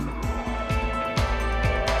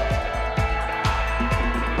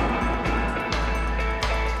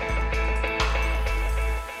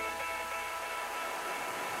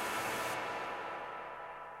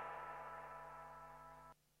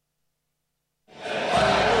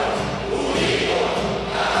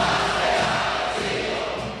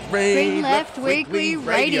Green Left Weekly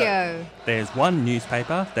Radio. There's one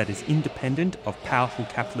newspaper that is independent of powerful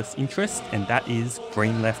capitalist interests, and that is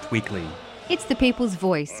Green Left Weekly. It's the people's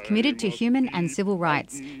voice, committed to human and civil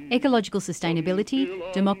rights, ecological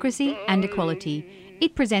sustainability, democracy and equality.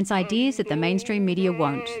 It presents ideas that the mainstream media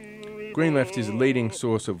won't. Green Left is a leading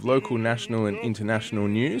source of local, national and international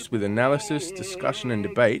news with analysis, discussion and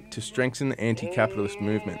debate to strengthen the anti-capitalist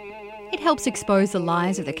movement. It helps expose the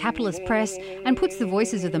lies of the capitalist press and puts the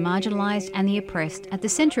voices of the marginalised and the oppressed at the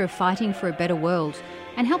centre of fighting for a better world,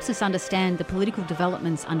 and helps us understand the political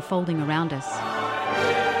developments unfolding around us.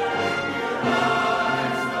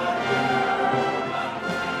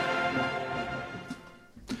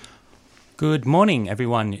 Good morning,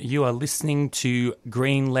 everyone. You are listening to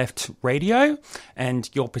Green Left Radio, and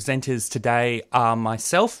your presenters today are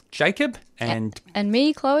myself, Jacob, and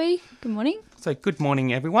me, Chloe. Good morning. So, good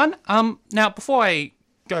morning, everyone. Now, before I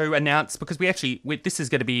go announce, because this is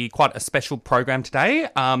going to be quite a special program today.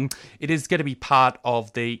 It is going to be part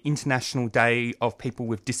of the International Day of People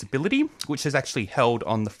with Disability, which is actually held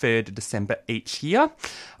on the 3rd of December each year.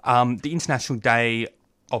 The International Day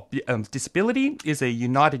of Disability is a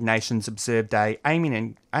United Nations observed day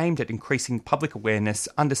aimed at increasing public awareness,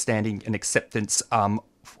 understanding and acceptance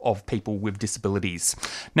of people with disabilities.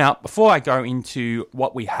 Now, before I go into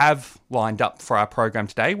what we have lined up for our program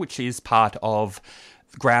today, which is part of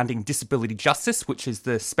Grounding Disability Justice, which is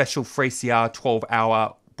the special 3CR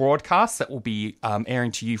 12-hour broadcast that will be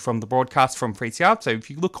airing to you from the broadcast from 3CR. So if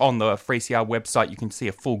you look on the 3CR website, you can see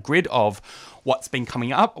a full grid of what's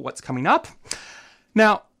coming up.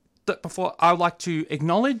 Now, before, I would like to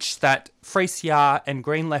acknowledge that 3CR and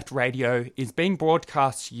Green Left Radio is being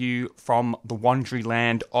broadcast to you from the Wurundjeri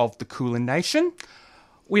land of the Kulin Nation.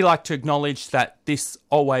 We like to acknowledge that this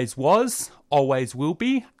always was, always will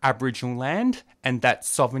be Aboriginal land, and that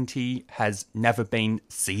sovereignty has never been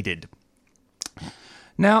ceded.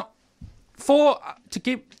 Now, to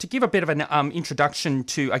give a bit of an introduction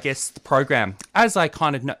to, I guess, the program, as I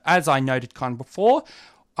noted before.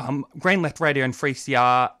 Green Left Radio and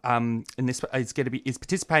 3CR is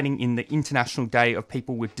participating in the International Day of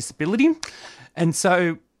People with Disability, and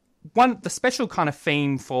so the special kind of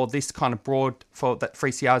theme for this kind of that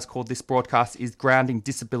 3CR has called this broadcast is Grounding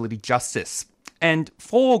Disability Justice. And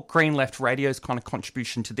for Green Left Radio's kind of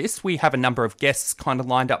contribution to this, we have a number of guests kind of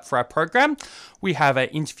lined up for our program. We have an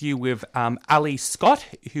interview with Ali Scott,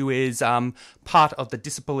 who is part of the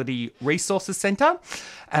Disability Resources Centre,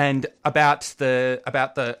 and about the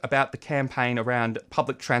campaign around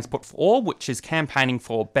Public Transport for All, which is campaigning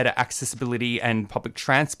for better accessibility and public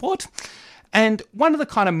transport. And one of the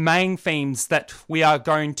kind of main themes that we are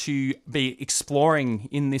going to be exploring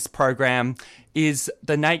in this program is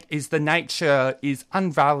unvaluing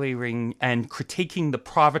and critiquing the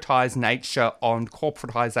privatised nature and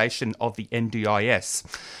corporatisation of the NDIS.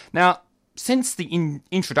 Now, since the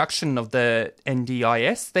introduction of the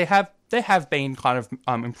NDIS, there have been kind of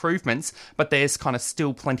improvements, but there's kind of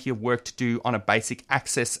still plenty of work to do on a basic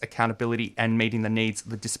access, accountability, and meeting the needs of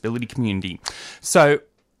the disability community. So,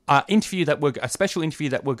 a special interview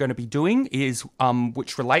that we're going to be doing is,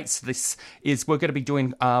 which relates to this, is we're going to be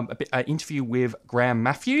doing an interview with Graham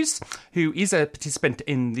Matthews, who is a participant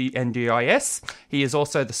in the NDIS. He is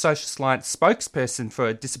also the Socialist Alliance spokesperson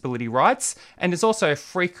for disability rights, and is also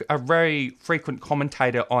a very frequent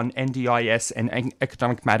commentator on NDIS and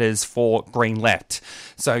economic matters for Green Left.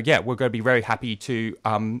 So yeah, we're going to be very happy to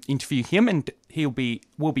interview him, and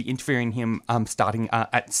we'll be interviewing him starting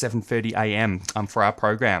at 7:30 a.m. For our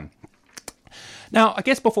program. Now, I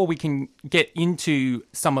guess before we can get into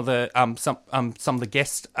some of the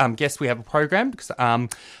guests we have a program, because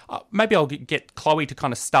maybe I'll get Chloe to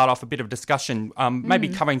kind of start off a bit of discussion, maybe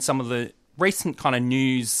covering some of the recent kind of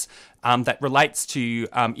news that relates to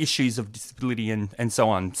issues of disability and so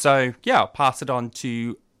on. So yeah, I'll pass it on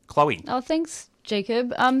to Chloe. Oh, thanks,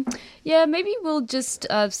 Jacob. Maybe we'll just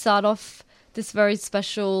start off this very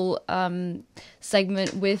special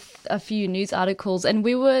segment with a few news articles. And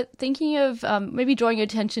we were thinking of maybe drawing your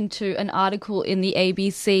attention to an article in the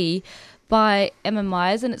ABC by Emma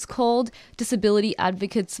Myers, and it's called Disability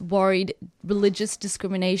Advocates Worried Religious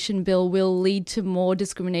Discrimination Bill Will Lead to More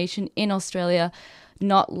Discrimination in Australia,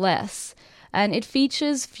 Not Less. And it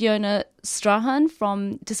features Fiona Strahan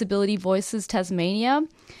from Disability Voices Tasmania,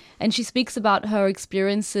 and she speaks about her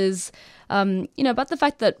experiences, about the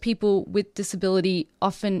fact that people with disability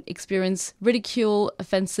often experience ridicule,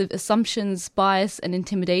 offensive assumptions, bias and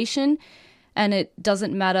intimidation, and it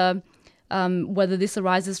doesn't matter whether this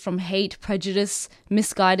arises from hate, prejudice,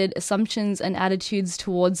 misguided assumptions and attitudes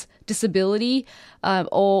towards disability,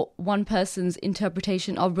 or one person's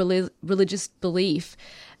interpretation of religious belief.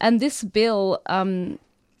 And this bill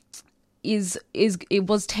it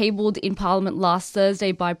was tabled in Parliament last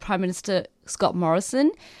Thursday by Prime Minister Scott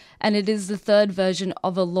Morrison, and it is the third version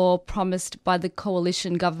of a law promised by the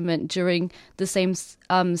coalition government during the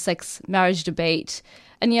same-sex marriage debate.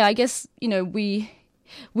 And yeah, I guess, we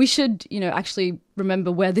should, actually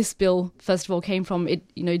remember where this bill, first of all, came from. It,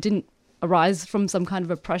 didn't arise from some kind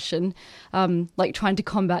of oppression, like trying to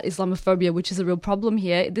combat Islamophobia, which is a real problem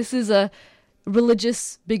here. This is a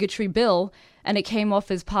religious bigotry bill, and it came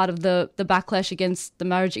off as part of the backlash against the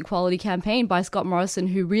marriage equality campaign by Scott Morrison,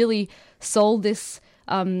 who really sold this,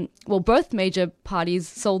 both major parties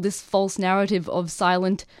sold this false narrative of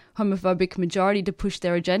silent homophobic majority to push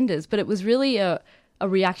their agendas. But it was really a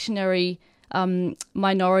reactionary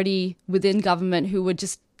minority within government who were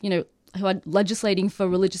just, who are legislating for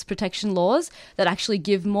religious protection laws that actually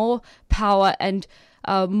give more power and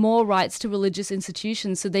more rights to religious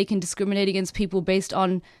institutions so they can discriminate against people based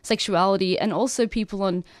on sexuality and also people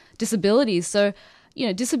on disabilities. So,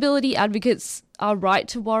 disability advocates are right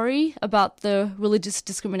to worry about the religious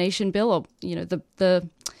discrimination bill, or, the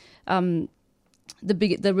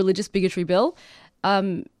religious bigotry bill.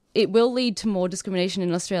 It will lead to more discrimination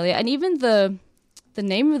in Australia. And even the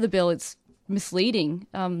name of the bill, it's misleading.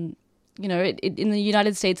 In the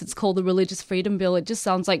United States, it's called the Religious Freedom Bill. It just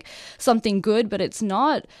sounds like something good, but it's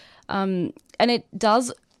not. And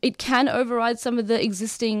it can override some of the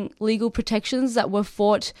existing legal protections that were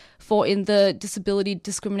fought for in the Disability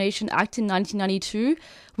Discrimination Act in 1992,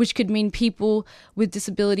 which could mean people with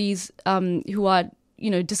disabilities who are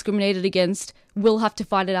discriminated against will have to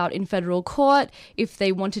fight it out in federal court if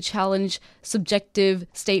they want to challenge subjective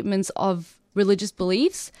statements of religious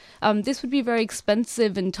beliefs. This would be very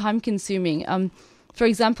expensive and time-consuming. For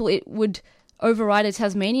example, it would override a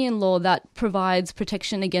Tasmanian law that provides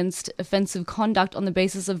protection against offensive conduct on the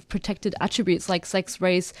basis of protected attributes like sex,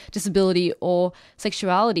 race, disability, or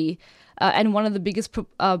sexuality. And one of the biggest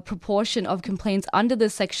proportion of complaints under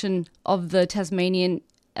this section of the Tasmanian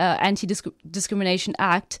Anti-Discrimination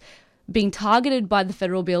Act being targeted by the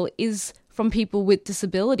federal bill is from people with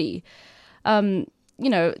disability. It's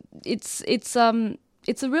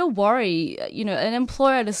a real worry. An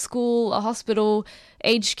employer at a school, a hospital,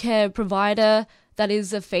 aged care provider that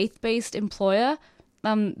is a faith-based employer,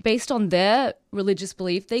 based on their religious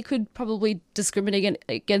belief, they could probably discriminate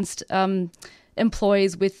against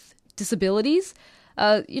employees with disabilities.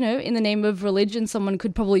 In the name of religion, someone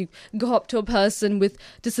could probably go up to a person with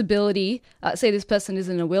disability, say this person is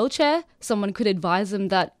in a wheelchair. Someone could advise them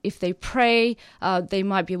that if they pray, they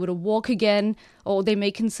might be able to walk again, or they may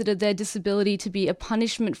consider their disability to be a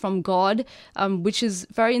punishment from God, which is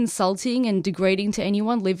very insulting and degrading to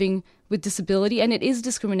anyone living with disability. And it is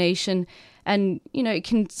discrimination, and, it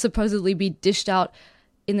can supposedly be dished out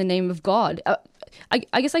in the name of God.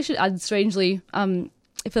 I guess I should add, strangely,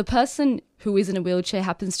 if a person who is in a wheelchair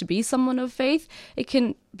happens to be someone of faith, it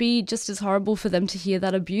can be just as horrible for them to hear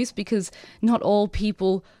that abuse, because not all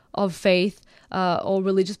people of faith or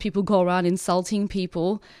religious people go around insulting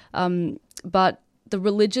people. But the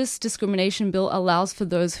religious discrimination bill allows for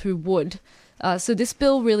those who would. So this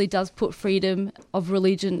bill really does put freedom of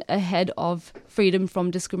religion ahead of freedom from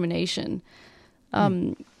discrimination.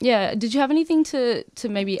 Did you have anything to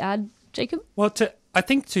maybe add, Jacob? Well, I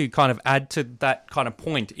think to kind of add to that kind of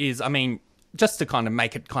point is, just to kind of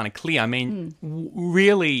make it kind of clear,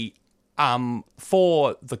 really,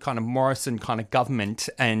 for the kind of Morrison kind of government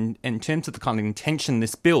and in terms of the kind of intention of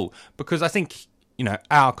this bill, because I think,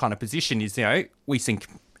 our kind of position is, we think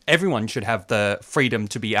everyone should have the freedom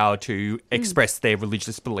to be able to express their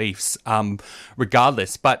religious beliefs,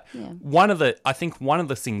 regardless. But one of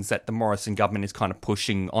the things that the Morrison government is kind of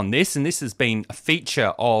pushing on this, and this has been a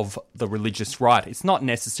feature of the religious right, it's not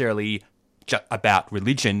necessarily about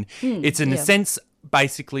religion. It's in a sense,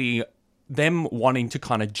 basically, them wanting to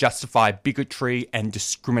kind of justify bigotry and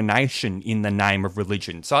discrimination in the name of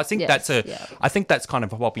religion. So I think I think that's kind of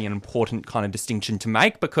probably an important kind of distinction to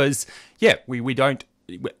make, because we don't.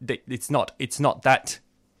 It's not that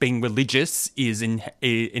being religious is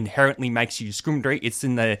inherently makes you discriminatory. It's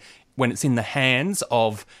when it's in the hands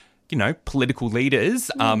of political leaders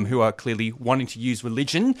who are clearly wanting to use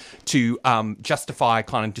religion to justify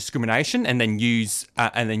kind of discrimination, and then use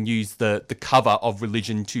the cover of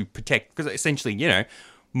religion to protect. Because essentially,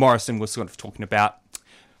 Morrison was sort of talking about.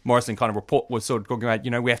 Morrison kind of report was sort of talking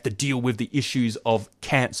about, we have to deal with the issues of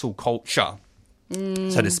cancel culture,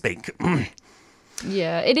 so to speak.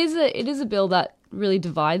 Yeah, it is a bill that really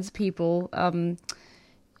divides people. And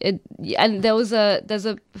there's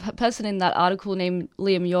a person in that article named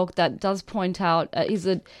Liam York that does point out he's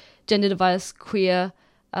a gender diverse queer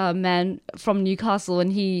man from Newcastle,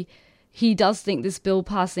 and he does think this bill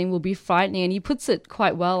passing will be frightening, and he puts it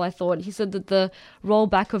quite well, I thought. He said that the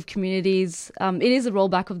rollback of communities, it is a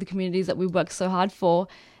rollback of the communities that we worked so hard for,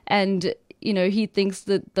 and he thinks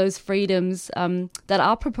that those freedoms that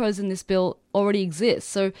are proposed in this bill already exist.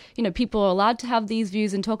 So, people are allowed to have these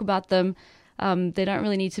views and talk about them. They don't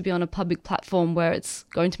really need to be on a public platform where it's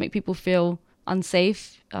going to make people feel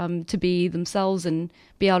unsafe to be themselves and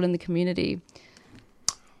be out in the community.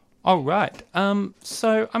 All right.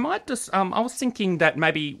 So I might just, I was thinking that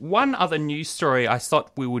maybe one other news story I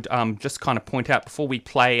thought we would just kind of point out before we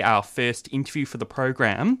play our first interview for the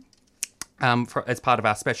program. As part of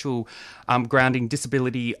our special Grounding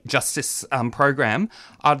Disability Justice program,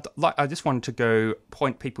 I just wanted to go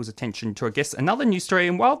point people's attention to, I guess, another news story.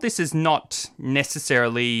 And while this is not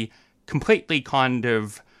necessarily completely kind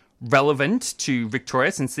of relevant to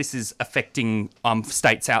Victoria, since this is affecting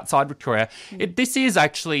states outside Victoria, this is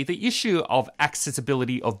actually the issue of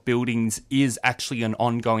accessibility of buildings is actually an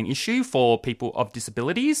ongoing issue for people of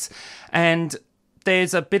disabilities, and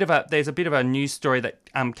there's a bit of a news story that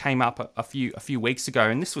came up a few weeks ago,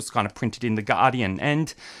 and this was kind of printed in The Guardian.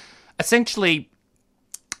 And essentially,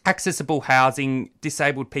 accessible housing,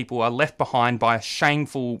 disabled people are left behind by a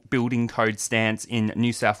shameful building code stance in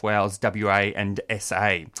New South Wales, WA, and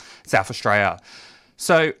SA, South Australia.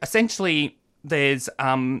 So essentially, there's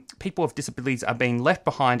people with disabilities are being left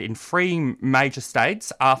behind in 3 major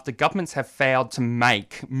states after governments have failed to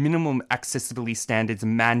make minimum accessibility standards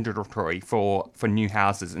mandatory for new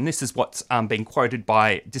houses. And this is what's being quoted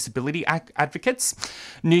by disability advocates.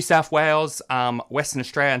 New South Wales, Western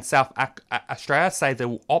Australia and South Australia say they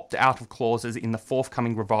will opt out of clauses in the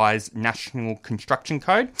forthcoming revised National Construction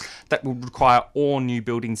Code that will require all new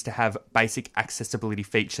buildings to have basic accessibility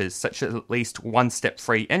features, such as at least one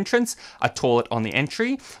step-free entrance, a toilet on the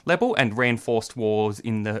entry level, and reinforced walls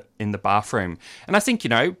in the bathroom. And I think,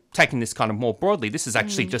 taking this kind of more broadly, this is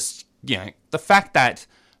actually just, the fact that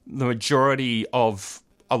the majority of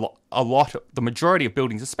the majority of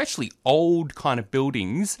buildings, especially old kind of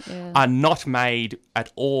buildings, are not made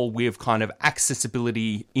at all with kind of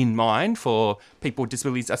accessibility in mind for people with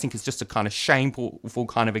disabilities. I think it's just a kind of shameful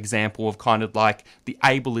kind of example of kind of like the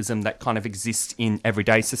ableism that kind of exists in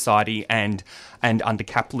everyday society and under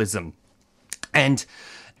capitalism. And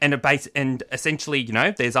essentially,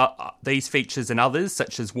 there's these features and others,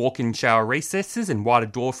 such as walk-in shower recesses and wider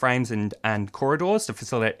door frames and corridors to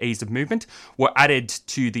facilitate ease of movement, were added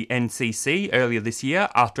to the NCC earlier this year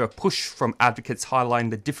after a push from advocates highlighting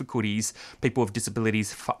the difficulties people with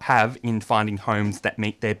disabilities have in finding homes that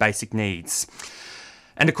meet their basic needs.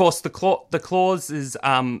 And of course, the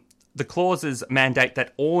clauses mandate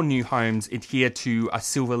that all new homes adhere to a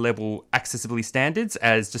silver level accessibility standards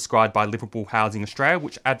as described by Livable Housing Australia,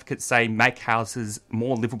 which advocates say make houses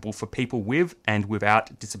more livable for people with and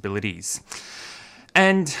without disabilities.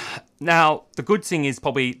 And now the good thing is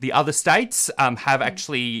probably the other states have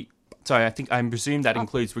actually, so I presume that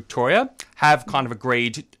includes Victoria, have kind of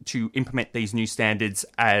agreed to implement these new standards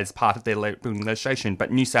as part of their building legislation.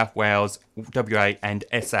 But New South Wales, WA and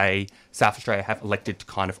SA, South Australia have elected to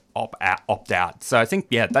kind of opt out. So I think,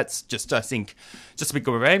 that's just a bit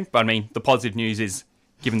good. But I mean, the positive news is,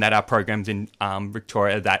 given that our program's in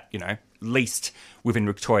Victoria, that, at least within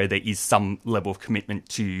Victoria, there is some level of commitment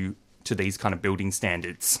to these kind of building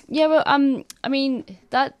standards. Yeah, well, I mean,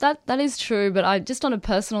 that is true, but just on a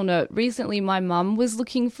personal note, recently my mum was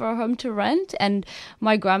looking for a home to rent, and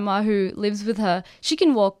my grandma who lives with her, she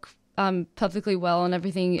can walk perfectly well and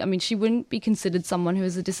everything. I mean, she wouldn't be considered someone who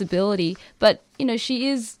has a disability, but, she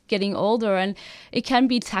is getting older, and it can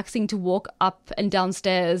be taxing to walk up and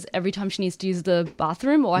downstairs every time she needs to use the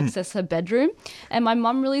bathroom or access her bedroom. And my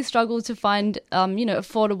mum really struggled to find,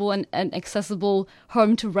 affordable and accessible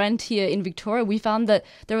home to rent here in Victoria. We found that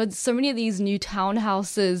there are so many of these new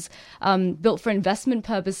townhouses built for investment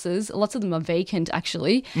purposes. Lots of them are vacant,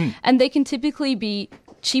 actually, and they can typically be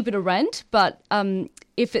cheaper to rent, but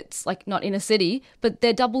if it's like not in a city, but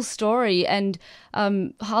they're double story, and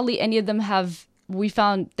hardly any of them have. We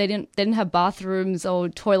found they didn't have bathrooms or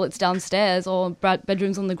toilets downstairs or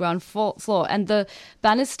bedrooms on the ground floor, and the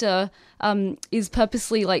banister is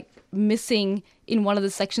purposely like missing in one of the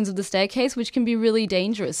sections of the staircase, which can be really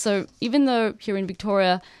dangerous. So even though here in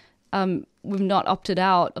Victoria we've not opted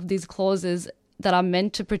out of these clauses that are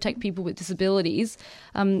meant to protect people with disabilities,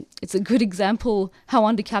 it's a good example how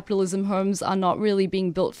under capitalism homes are not really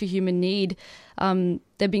being built for human need.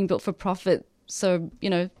 They're being built for profit. so,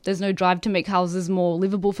 there's no drive to make houses more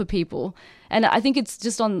livable for people. And I think it's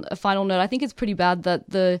just on a final note, I think it's pretty bad that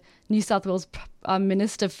the New South Wales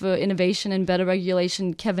Minister for Innovation and Better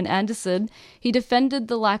Regulation, Kevin Anderson, he defended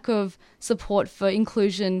the lack of support for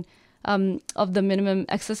inclusion of the minimum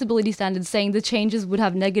accessibility standards, saying the changes would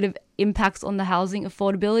have negative impacts on the housing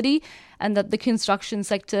affordability and that the construction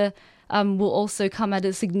sector will also come at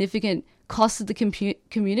a significant cost to the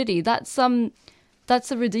community. That's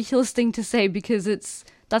a ridiculous thing to say, because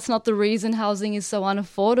that's not the reason housing is so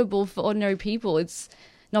unaffordable for ordinary people. It's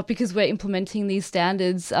not because we're implementing these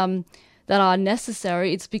standards that are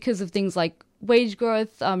necessary. It's because of things like wage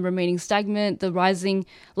growth remaining stagnant, the rising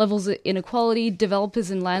levels of inequality,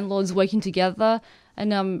 developers and landlords working together,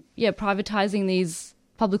 and privatizing these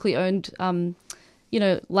publicly owned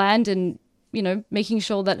land, and making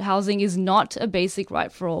sure that housing is not a basic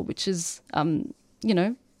right for all, which is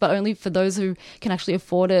but only for those who can actually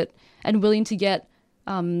afford it and willing to get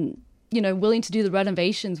willing to do the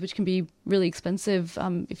renovations, which can be really expensive.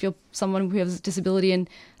 If you're someone who has a disability and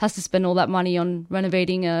has to spend all that money on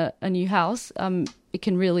renovating a new house, it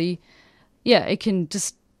can really, it can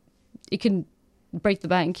break the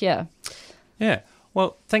bank. Yeah. Yeah.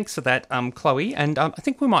 Well, thanks for that, Chloe. And I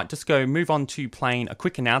think we might just move on to playing a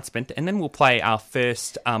quick announcement, and then we'll play our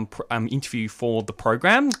first interview for the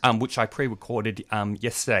program, which I pre-recorded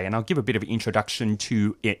yesterday. And I'll give a bit of an introduction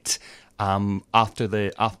to it after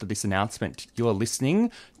this announcement. You're listening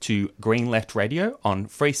to Green Left Radio on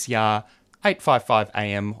 3CR 855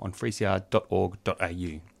 AM on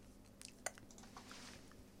 3cr.org.au.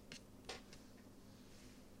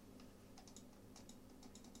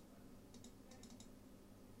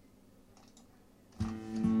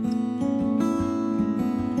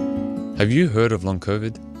 Have you heard of long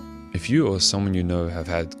COVID? If you or someone you know have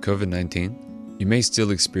had COVID-19, you may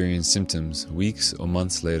still experience symptoms weeks or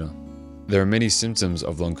months later. There are many symptoms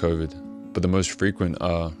of long COVID, but the most frequent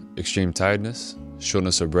are extreme tiredness,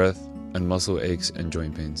 shortness of breath, and muscle aches and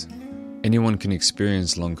joint pains. Anyone can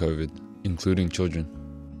experience long COVID, including children.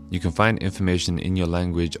 You can find information in your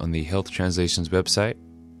language on the Health Translations website,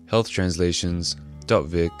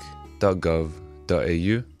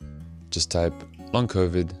 healthtranslations.vic.gov.au. Just type long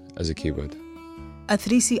COVID as a keyword. A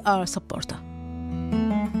 3CR supporter.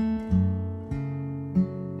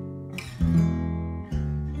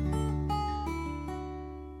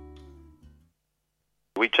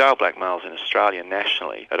 We jail black males in Australia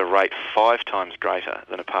nationally at a rate 5 times greater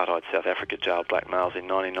than apartheid South Africa jailed black males in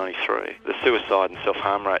 1993. The suicide and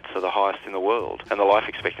self-harm rates are the highest in the world, and the life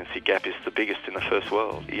expectancy gap is the biggest in the first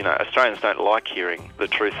world. Australians don't like hearing the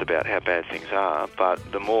truth about how bad things are, but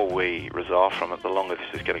the more we resolve from it, the longer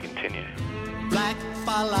this is going to continue. Black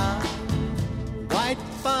fella, white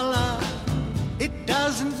fella, it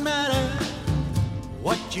doesn't matter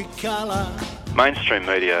what you colour. Mainstream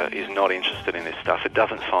media is not interested in this stuff. It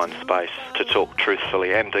doesn't find space to talk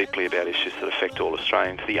truthfully and deeply about issues that affect all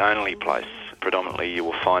Australians. The only place predominantly you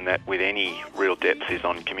will find that with any real depth is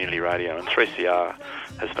on community radio, and 3CR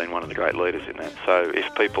has been one of the great leaders in that. So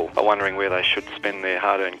if people are wondering where they should spend their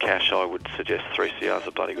hard-earned cash, I would suggest 3CR is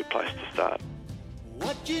a bloody good place to start.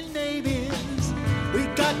 What your name is, we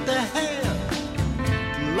got the hair,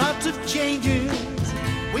 lots of changes,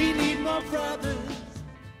 we need more brothers.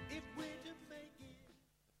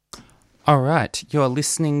 All right, you're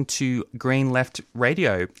listening to Green Left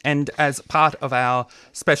Radio, and as part of our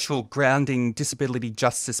special Grounding Disability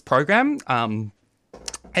Justice program, and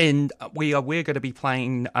we're going to be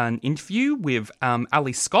playing an interview with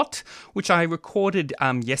Ali Scott, which I recorded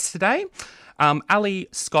yesterday. Ali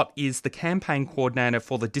Scott is the campaign coordinator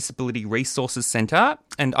for the Disability Resources Centre,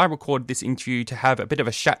 and I recorded this interview to have a bit of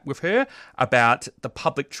a chat with her about the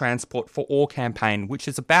Public Transport for All campaign, which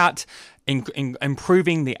is about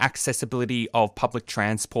improving the accessibility of public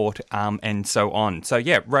transport and so on. So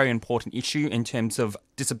yeah, very important issue in terms of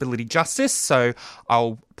disability justice. So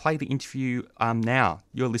I'll play the interview now.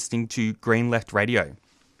 You're listening to Green Left Radio.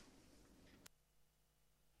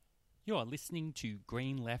 You are listening to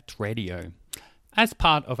Green Left Radio. As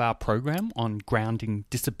part of our program on grounding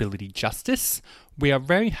disability justice, we are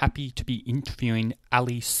very happy to be interviewing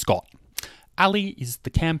Ali Scott. Ali is the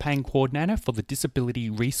campaign coordinator for the Disability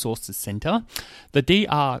Resources Centre. The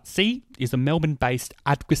DRC is a Melbourne-based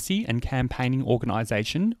advocacy and campaigning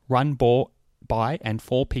organisation run by and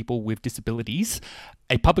for people with disabilities.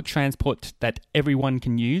 A public transport that everyone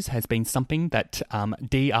can use has been something that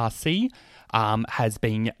DRC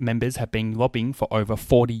members have been lobbying for over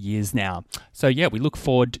 40 years now. So yeah, we look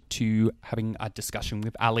forward to having a discussion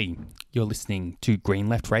with Ali. You're listening to Green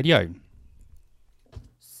Left Radio.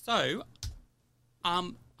 So,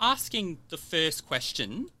 asking the first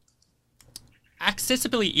question,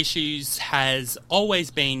 accessibility issues has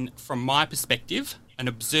always been, from my perspective, an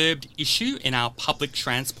observed issue in our public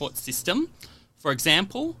transport system. For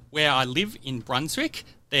example, where I live in Brunswick,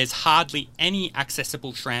 there's hardly any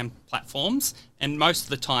accessible tram platforms, and most of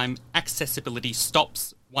the time accessibility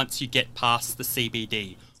stops once you get past the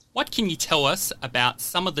CBD. What can you tell us about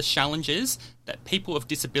some of the challenges that people with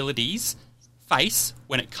disabilities face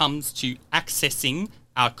when it comes to accessing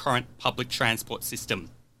our current public transport system?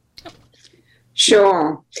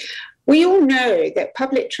 Sure. We all know that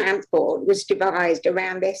public transport was devised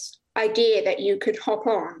around this idea that you could hop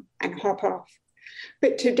on and hop off.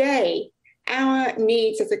 But today, our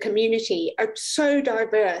needs as a community are so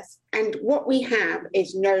diverse, and what we have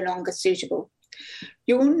is no longer suitable.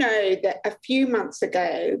 You'll know that a few months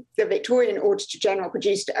ago, the Victorian Auditor General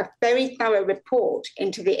produced a very thorough report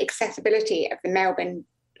into the accessibility of the Melbourne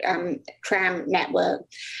tram network,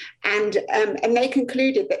 and they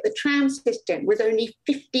concluded that the tram system was only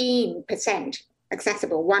 15%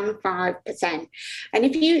 accessible, 15%. And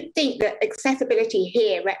if you think that accessibility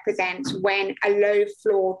here represents when a low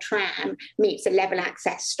floor tram meets a level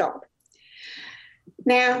access stop.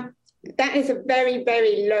 Now, that is a very,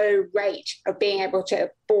 very low rate of being able to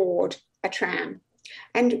board a tram.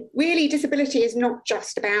 And really, disability is not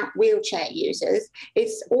just about wheelchair users.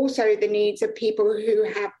 It's also the needs of people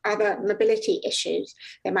who have other mobility issues.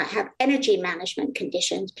 They might have energy management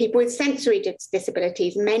conditions, people with sensory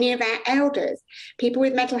disabilities, many of our elders, people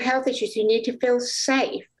with mental health issues who need to feel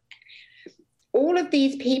safe. All of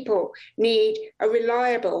these people need a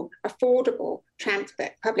reliable, affordable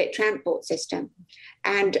public transport system.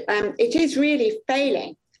 And it is really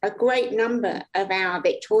failing a great number of our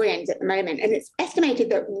Victorians at the moment. And it's estimated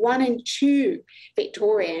that 1 in 2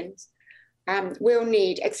 Victorians will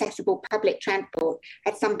need accessible public transport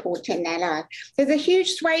at some point in their life. There's a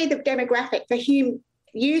huge swathe of demographic for whom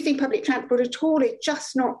using public transport at all is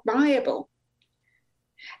just not viable.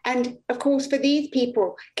 And of course, for these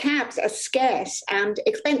people, cabs are scarce and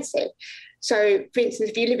expensive. So, for instance,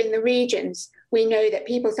 if you live in the regions, we know that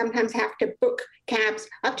people sometimes have to book cabs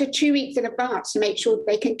up to 2 weeks in advance to make sure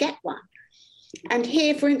they can get one. And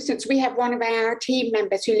here, for instance, we have one of our team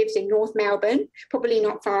members who lives in North Melbourne, probably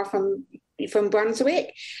not far from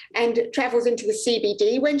Brunswick, and travels into the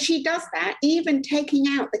CBD. When she does that, even taking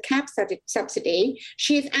out the cab subsidy,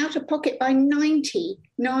 she is out of pocket by $90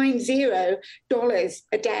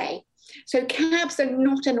 a day. So cabs are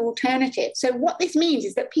not an alternative. So what this means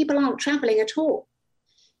is that people aren't travelling at all.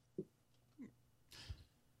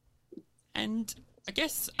 And I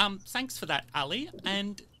guess thanks for that, Ali.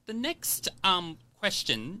 And the next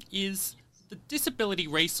question is, the Disability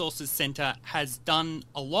Resources Centre has done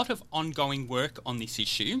a lot of ongoing work on this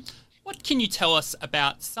issue. What can you tell us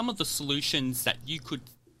about some of the solutions that you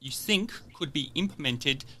think could be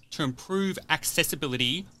implemented to improve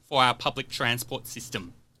accessibility for our public transport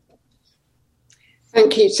system?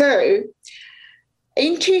 Thank you. So,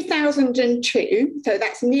 in 2002, so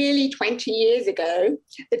that's nearly 20 years ago,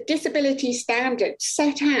 the Disability Standards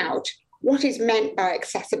set out what is meant by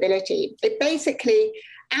accessibility. It basically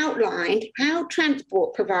outlined how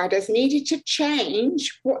transport providers needed to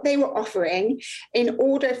change what they were offering in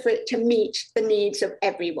order for it to meet the needs of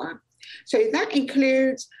everyone. So that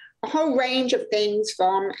includes a whole range of things,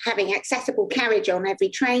 from having accessible carriage on every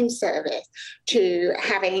train service to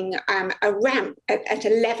having a ramp at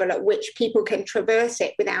a level at which people can traverse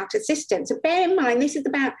it without assistance. So bear in mind, this is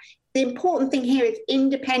about, the important thing here is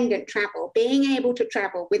independent travel, being able to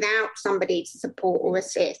travel without somebody to support or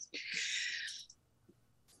assist.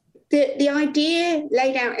 The idea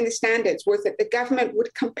laid out in the standards was that the government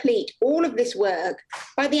would complete all of this work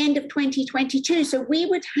by the end of 2022. So we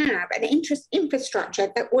would have an infrastructure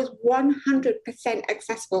that was 100%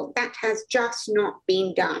 accessible. That has just not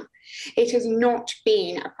been done. It has not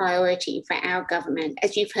been a priority for our government.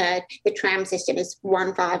 As you've heard, the tram system is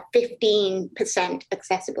 15%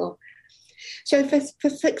 accessible. So for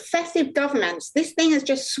successive governments, this thing has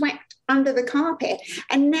just swept under the carpet.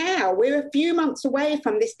 And now we're a few months away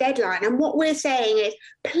from this deadline. And what we're saying is,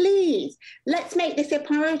 please, let's make this a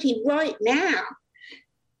priority right now.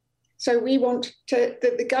 So we want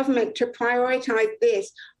the government to prioritise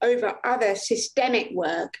this over other systemic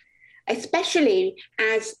work, especially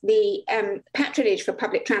as the patronage for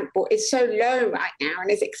public transport is so low right now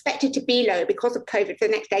and is expected to be low because of COVID for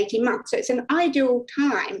the next 18 months. So it's an ideal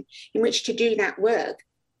time in which to do that work.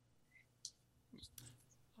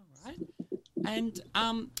 All right. And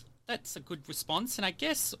that's a good response. And I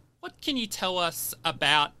guess, what can you tell us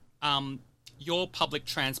about your Public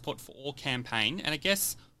Transport for All campaign? And I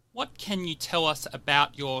guess, what can you tell us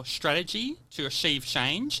about your strategy to achieve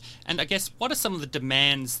change? And I guess, what are some of the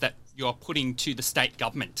demands that you're putting to the state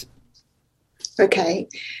government? Okay.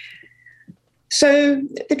 So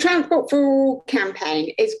the Transport for All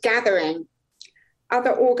campaign is gathering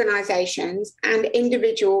other organisations and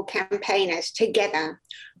individual campaigners together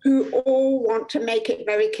who all want to make it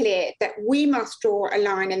very clear that we must draw a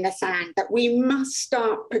line in the sand, that we must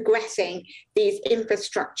start progressing these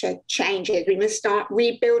infrastructure changes. We must start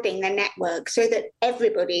rebuilding the network so that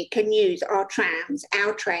everybody can use our trams,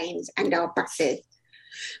 our trains and our buses.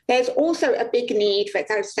 There's also a big need for, as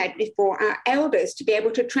I've said before, our elders to be able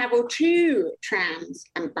to travel to trams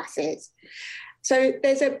and buses. So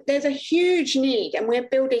there's a huge need, and we're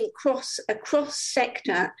building a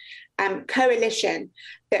cross-sector coalition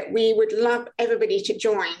that we would love everybody to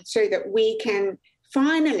join so that we can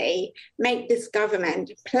finally make this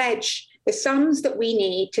government pledge the sums that we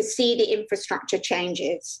need to see the infrastructure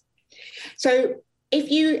changes. So if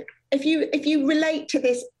you relate to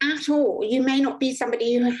this at all, you may not be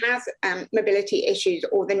somebody who has mobility issues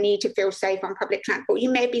or the need to feel safe on public transport. You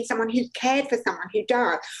may be someone who's cared for someone who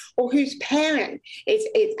does, or whose parent is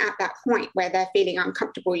at that point where they're feeling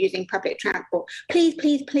uncomfortable using public transport. Please,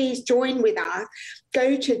 please, please join with us.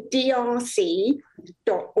 Go to drc.org.au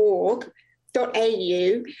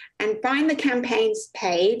and find the campaigns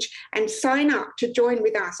page and sign up to join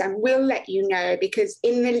with us, and we'll let you know, because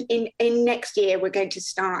in next year we're going to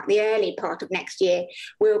start, the early part of next year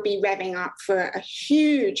we'll be revving up for a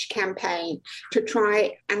huge campaign to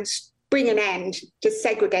try and bring an end to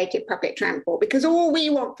segregated public transport, because all we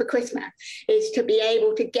want for Christmas is to be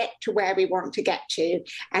able to get to where we want to get to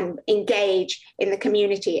and engage in the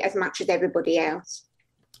community as much as everybody else.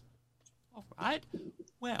 All right.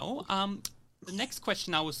 Well, the next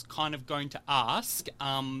question I was kind of going to ask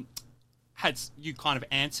has you kind of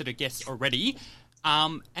answered, I guess, already.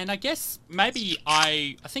 And I guess maybe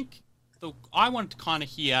I wanted to kind of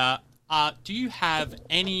hear, do you have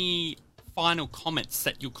any final comments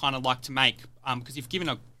that you'd kind of like to make? Because you've given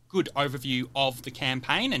a good overview of the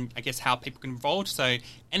campaign and I guess how people can involve. So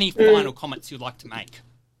any final comments you'd like to make?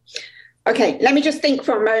 Okay, let me just think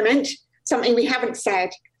for a moment. Something we haven't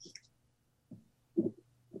said.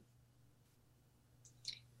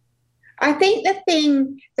 I think the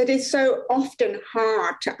thing that is so often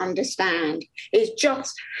hard to understand is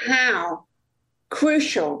just how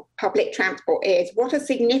crucial public transport is, what a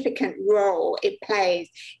significant role it plays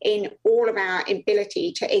in all of our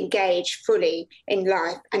ability to engage fully in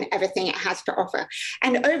life and everything it has to offer.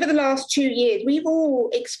 And over the last 2 years, we've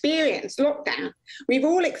all experienced lockdown. We've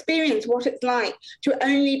all experienced what it's like to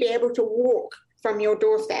only be able to walk from your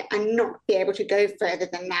doorstep and not be able to go further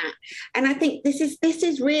than that. And I think this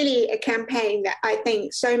is really a campaign that I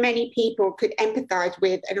think so many people could empathise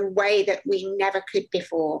with in a way that we never could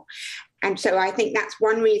before. And so I think that's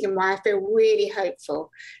one reason why I feel really hopeful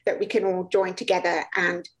that we can all join together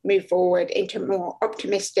and move forward into a more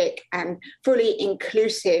optimistic and fully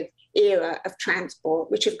inclusive era of transport,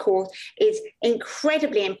 which of course is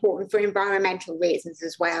incredibly important for environmental reasons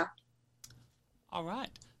as well. All right.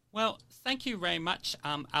 Well, thank you very much,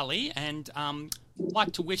 Ali, and I'd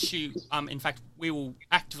like to wish you, in fact, we will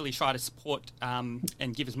actively try to support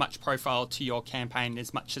and give as much profile to your campaign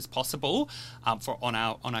as much as possible on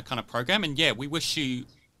our kind of program. And yeah, we wish you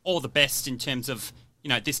all the best in terms of,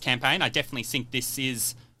 this campaign. I definitely think this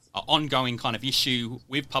is an ongoing kind of issue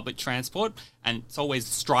with public transport, and it's always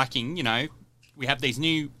striking, we have these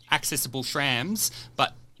new accessible trams,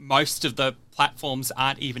 but most of the platforms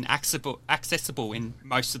aren't even accessible in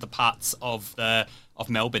most of the parts of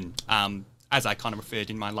Melbourne. As I kind of referred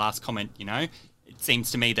in my last comment, it seems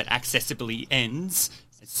to me that accessibility ends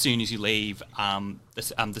as soon as you leave the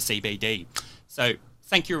CBD. So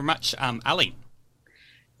thank you very much, Ali.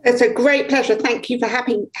 It's a great pleasure. Thank you for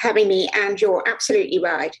having me, and you're absolutely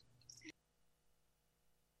right.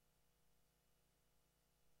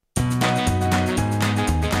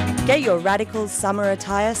 Get your Radical summer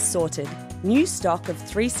attire sorted. New stock of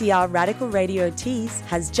 3CR Radical Radio tees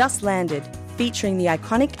has just landed, featuring the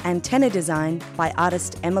iconic antenna design by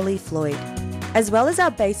artist Emily Floyd. As well as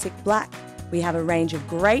our basic black, we have a range of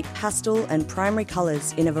great pastel and primary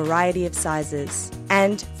colours in a variety of sizes.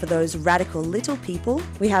 And for those radical little people,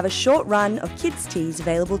 we have a short run of kids' tees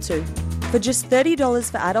available too. For just $30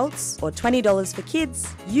 for adults or $20 for kids,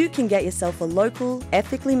 you can get yourself a local,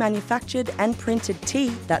 ethically manufactured and printed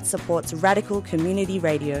tee that supports Radical Community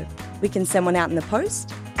Radio. We can send one out in the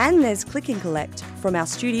post, and there's click and collect from our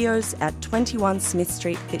studios at 21 Smith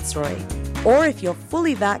Street, Fitzroy. Or if you're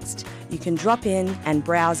fully vaxxed, you can drop in and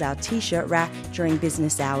browse our t-shirt rack during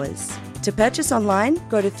business hours. To purchase online,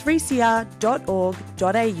 go to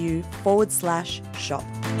 3cr.org.au/shop.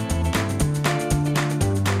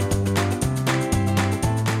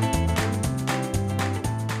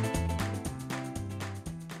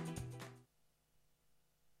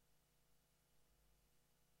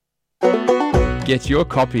 Get your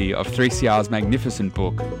copy of 3CR's magnificent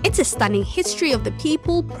book. It's a stunning history of the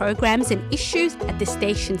people, programs and issues at the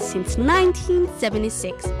station since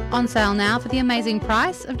 1976. On sale now for the amazing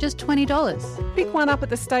price of just $20. Pick one up at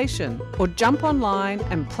the station or jump online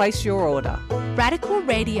and place your order. Radical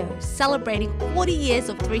Radio, celebrating 40 years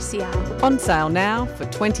of 3CR. On sale now for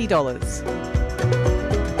 $20.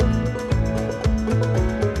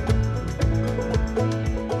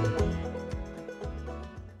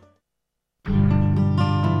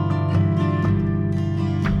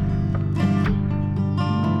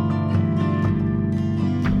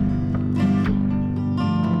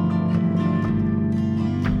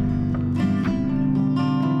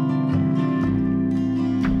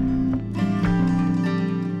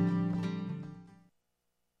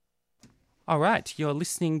 All right, you're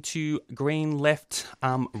listening to Green Left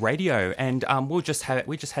Radio, and we just had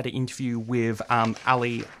an interview with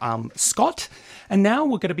Ali Scott, and now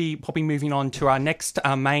we're going to be probably moving on to our next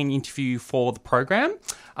main interview for the program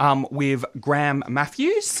with Graham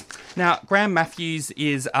Matthews. Now, Graham Matthews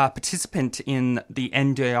is a participant in the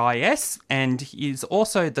NDIS and is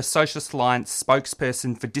also the Socialist Alliance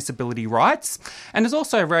spokesperson for disability rights, and is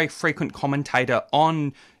also a very frequent commentator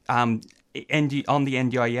on the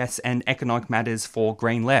NDIS and economic matters for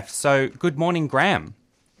Green Left. So, good morning, Graham.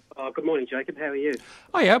 Good morning, Jacob. How are you?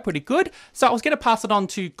 Oh, yeah, pretty good. So I was going to pass it on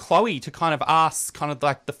to Chloe to kind of ask kind of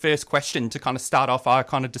like the first question to kind of start off our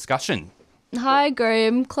kind of discussion. Hi,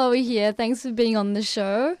 Graham. Chloe here. Thanks for being on the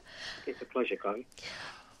show. It's a pleasure, Chloe.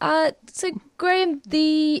 So, Graham,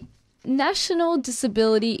 the National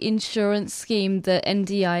Disability Insurance Scheme, the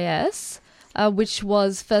NDIS, which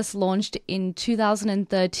was first launched in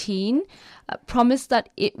 2013, promised that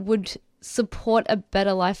it would support a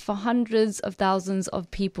better life for hundreds of thousands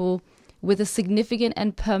of people with a significant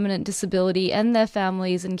and permanent disability and their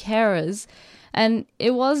families and carers. And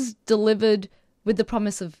it was delivered with the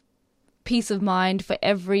promise of peace of mind for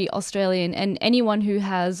every Australian and anyone who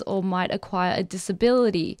has or might acquire a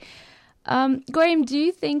disability. Graham, do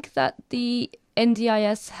you think that the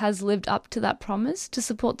NDIS has lived up to that promise to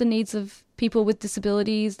support the needs of people with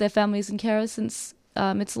disabilities, their families and carers since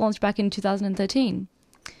its launch back in 2013?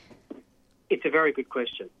 It's a very good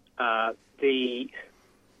question. The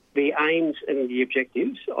aims and the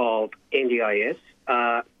objectives of NDIS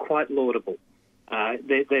are quite laudable.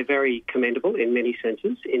 They're very commendable in many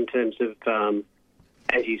senses in terms of,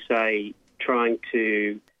 as you say, trying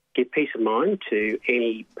to give peace of mind to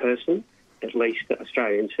any person, at least an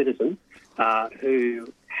Australian citizen,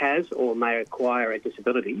 who has or may acquire a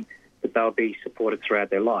disability, that they'll be supported throughout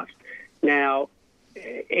their life. Now,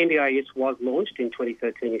 NDIS was launched in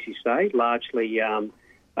 2013, as you say. Largely, a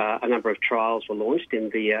number of trials were launched in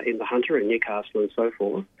the Hunter and Newcastle and so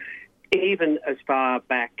forth. Even as far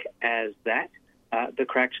back as that, the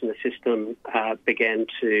cracks in the system began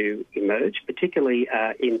to emerge, particularly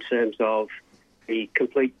in terms of the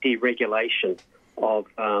complete deregulation of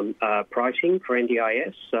pricing for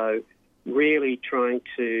NDIS. So really trying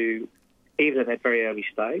to, even at that very early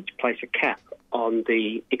stage, place a cap on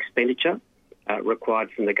the expenditure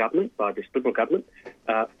required from the government, by this Liberal government,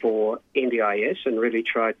 for NDIS, and really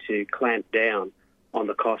try to clamp down on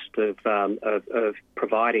the cost of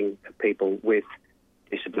providing people with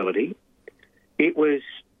disability. It was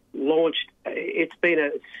launched, it's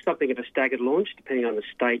been something of a staggered launch, depending on the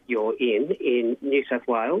state you're in. In New South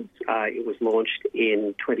Wales, it was launched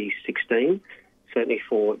in 2016, certainly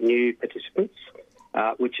for new participants,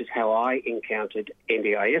 which is how I encountered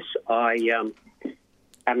NDIS. I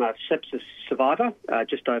am a sepsis survivor.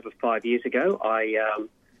 Just over 5 years ago, I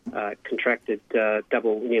contracted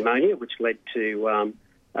double pneumonia, which led to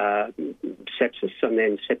sepsis and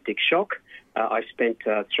then septic shock. I spent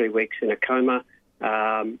 3 weeks in a coma,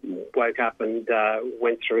 woke up and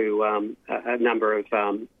went through a number of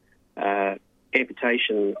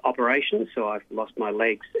amputation operations, so I've lost my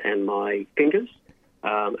legs and my fingers.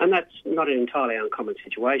 And that's not an entirely uncommon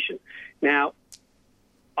situation. Now,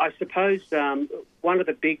 I suppose one of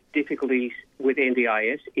the big difficulties with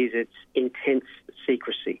NDIS is its intense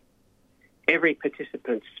secrecy. Every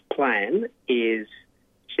participant's plan is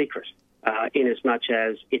secret, in as much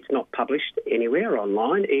as it's not published anywhere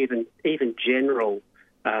online, even general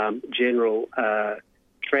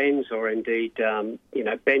trends or indeed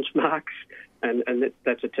benchmarks, and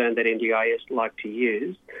that's a term that NDIS like to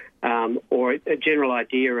use, or a general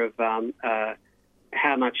idea of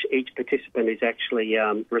how much each participant is actually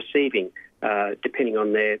receiving, depending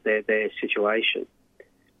on their situation.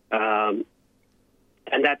 And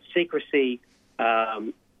that secrecy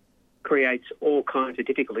creates all kinds of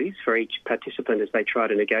difficulties for each participant as they try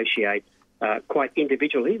to negotiate quite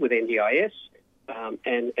individually with NDIS,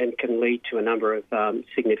 and can lead to a number of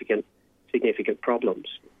significant problems.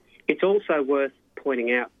 It's also worth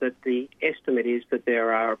pointing out that the estimate is that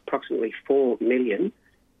there are approximately 4 million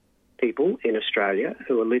people in Australia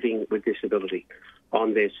who are living with disability.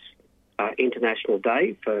 On this International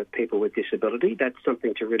Day for People with Disability, that's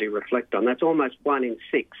something to really reflect on. That's almost 1 in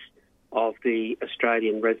 6 of the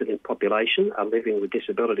Australian resident population are living with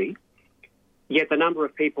disability. Yet the number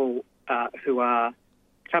of people who are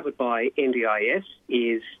covered by NDIS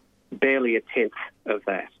is barely a tenth of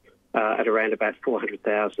that, at around about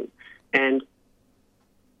 400,000. And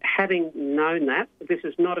having known that, this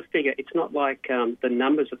is not a figure. It's not like the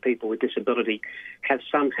numbers of people with disability have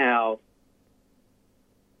somehow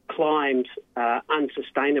climbed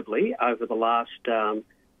unsustainably over the last 2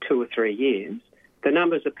 or 3 years. The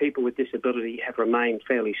numbers of people with disability have remained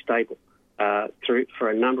fairly stable for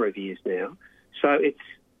a number of years now. So it's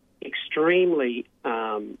extremely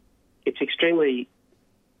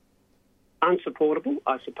unsupportable,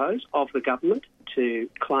 I suppose, of the government to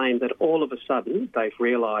claim that all of a sudden they've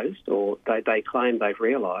realised, or they claim they've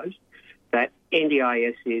realised, that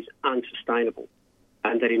NDIS is unsustainable,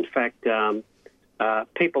 and that in fact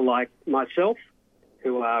people like myself,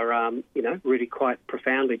 who are really quite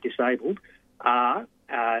profoundly disabled, are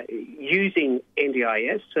using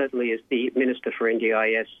NDIS, certainly as the Minister for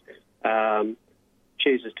NDIS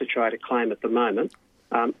chooses to try to claim at the moment,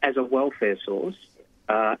 as a welfare source,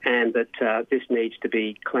 and that this needs to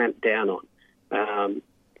be clamped down on.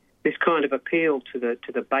 This kind of appeal to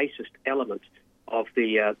the basest element of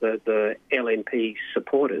the LNP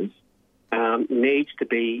supporters needs to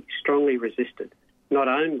be strongly resisted, not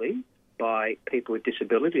only by people with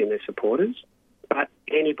disability and their supporters, but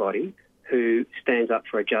anybody who stands up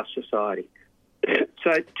for a just society.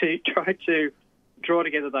 So to try to draw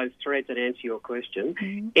together those threads and answer your question,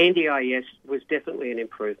 NDIS was definitely an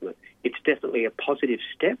improvement. It's definitely a positive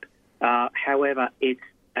step. However, it's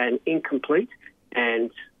an incomplete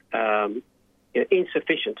and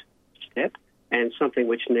insufficient step, and something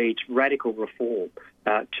which needs radical reform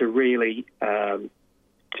to really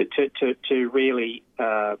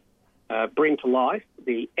bring to life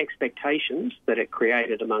the expectations that it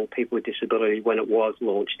created among people with disability when it was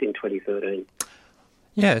launched in 2013.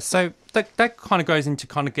 Yeah, so that kind of goes into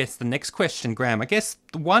the next question, Graham. I guess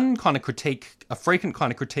the one kind of critique, a frequent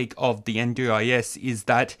kind of critique of the NDIS is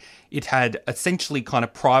that it had essentially kind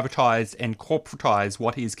of privatised and corporatised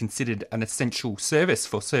what is considered an essential service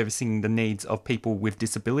for servicing the needs of people with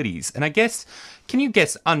disabilities. And I guess, can you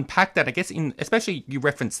unpack that? I guess especially you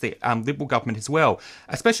referenced the Liberal government as well,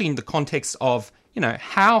 especially in the context of,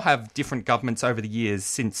 how have different governments over the years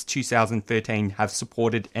since 2013 have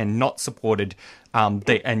supported and not supported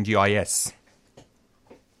the NDIS?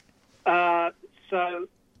 So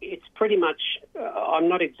it's pretty much, I'm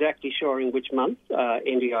not exactly sure in which month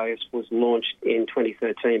NDIS was launched in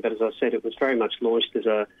 2013, but as I said, it was very much launched as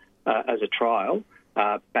a trial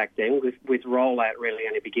back then, with rollout really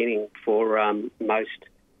only beginning for most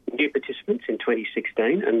new participants in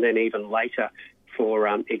 2016, and then even later for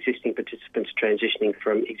existing participants transitioning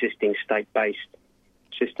from existing state-based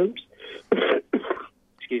systems.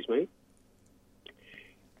 Excuse me.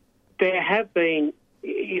 There have been,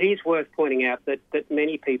 it is worth pointing out that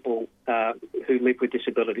many people who live with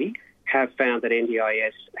disability have found that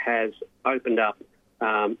NDIS has opened up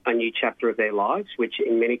a new chapter of their lives, which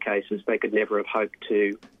in many cases they could never have hoped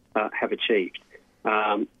to have achieved.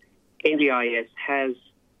 NDIS has,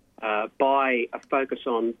 by a focus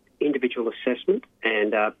on individual assessment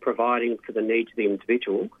and providing for the needs of the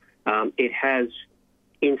individual, it has,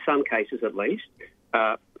 in some cases at least,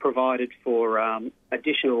 provided for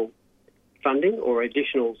additional funding or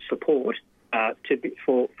additional support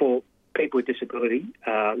for people with disability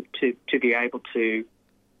to be able to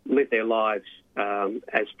live their lives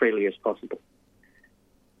as freely as possible.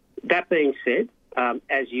 That being said,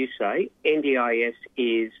 as you say, NDIS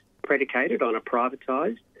is predicated on a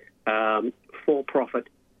privatised, for-profit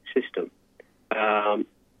system.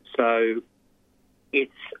 So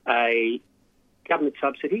it's a government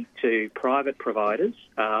subsidy to private providers,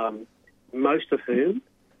 most of whom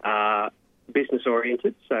are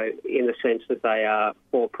business-oriented, so in the sense that they are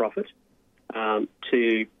for-profit,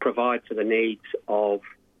 to provide for the needs of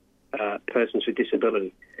persons with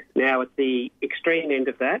disability. Now, at the extreme end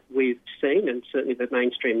of that, we've seen, and certainly the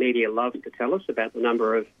mainstream media loves to tell us about the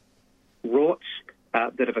number of rorts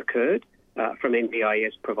that have occurred from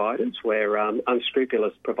NDIS providers, where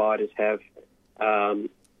unscrupulous providers have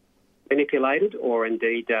manipulated or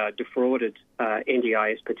indeed defrauded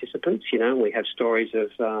NDIS participants. We have stories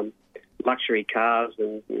of luxury cars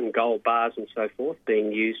and gold bars and so forth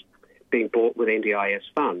being bought with NDIS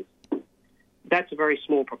funds. that's a very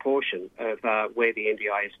small proportion of where the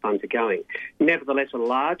NDIS funds are going. Nevertheless, a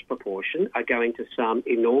large proportion are going to some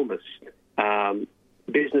enormous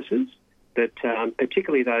businesses, that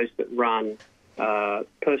particularly those that run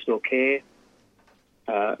personal care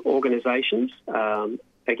organisations,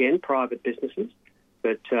 again, private businesses,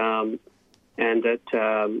 that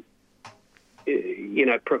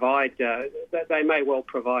provide. They may well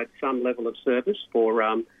provide some level of service for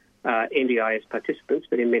NDIS participants,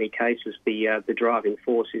 but in many cases, the driving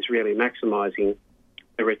force is really maximising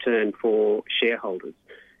the return for shareholders.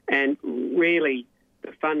 And really,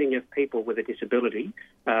 the funding of people with a disability,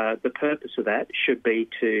 the purpose of that should be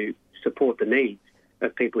to support the needs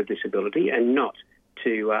of people with disability and not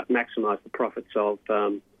to maximise the profits of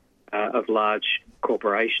large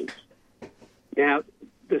corporations. Now,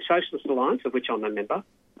 the Socialist Alliance, of which I'm a member,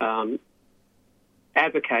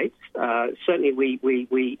 advocates, certainly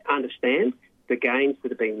we understand the gains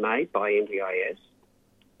that are being made by NDIS,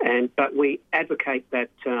 but we advocate that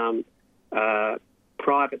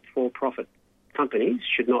private for-profit companies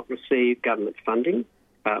should not receive government funding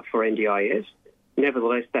for NDIS.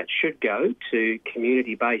 Nevertheless, that should go to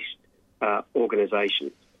community-based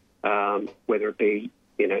organisations, whether it be,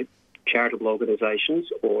 charitable organisations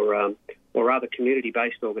or other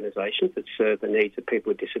community-based organisations that serve the needs of people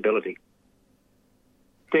with disability.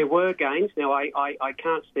 There were gains. Now, I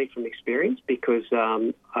can't speak from experience because,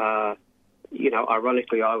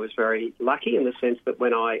 ironically, I was very lucky in the sense that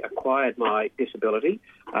when I acquired my disability,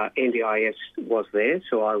 NDIS was there,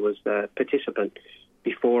 so I was a participant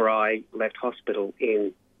before I left hospital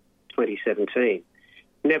in 2017.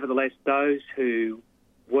 Nevertheless, those who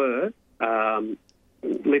were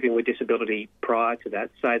living with disability prior to that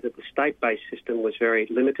say that the state-based system was very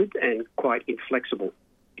limited and quite inflexible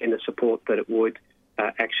in the support that it would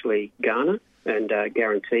actually garner and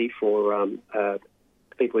guarantee for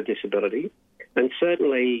people with disability. And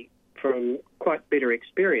certainly from quite bitter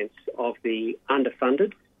experience of the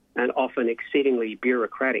underfunded and often exceedingly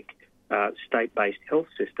bureaucratic state-based health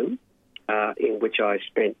system in which I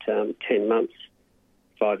spent 10 months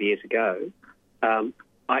 5 years ago,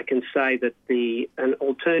 I can say that an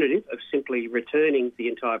alternative of simply returning the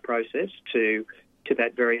entire process to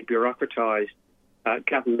that very bureaucratised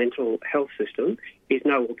governmental health system is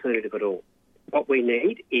no alternative at all. What we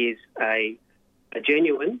need is a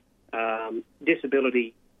genuine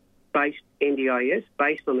disability-based NDIS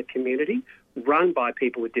based on the community, run by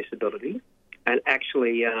people with disability, and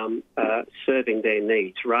actually serving their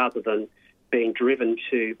needs rather than being driven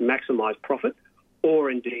to maximise profit or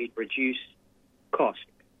indeed reduce cost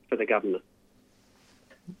for the government.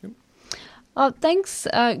 Thanks,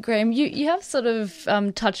 Graham. You have sort of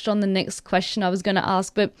touched on the next question I was going to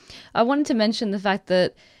ask, but I wanted to mention the fact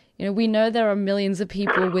that we know there are millions of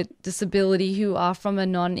people with disability who are from a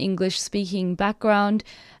non-English speaking background,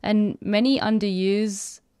 and many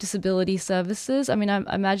underuse disability services. I mean, I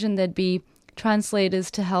imagine there'd be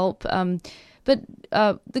translators to help. But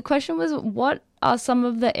the question was, what are some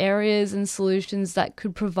of the areas and solutions that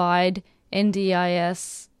could provide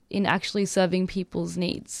NDIS in actually serving people's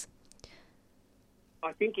needs?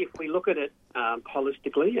 I think if we look at it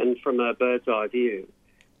holistically and from a bird's eye view,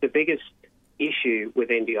 the biggest issue with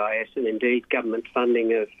NDIS and indeed government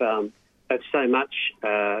funding of so much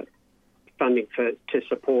funding to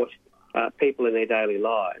support people in their daily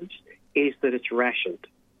lives is that it's rationed.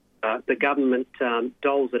 The government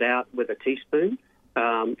doles it out with a teaspoon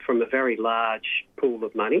from a very large pool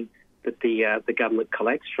of money that the government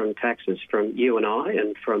collects from taxes from you and I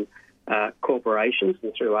and from corporations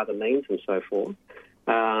and through other means and so forth.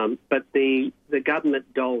 But the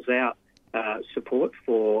government doles out support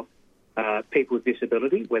for people with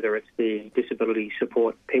disability, whether it's the disability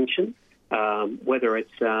support pension, whether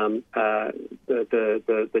it's the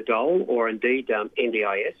dole or indeed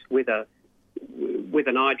NDIS with an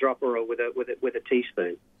eyedropper or with a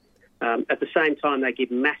teaspoon. At the same time, they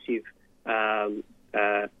give massive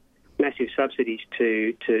subsidies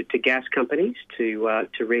to gas companies to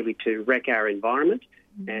really wreck our environment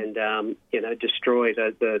and destroy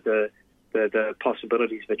the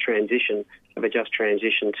possibilities of a just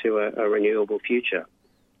transition to a renewable future.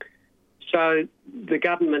 So the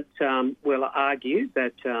government will argue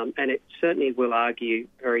that, and it certainly will argue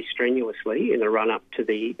very strenuously in the run-up to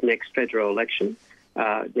the next federal election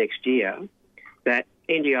next year, that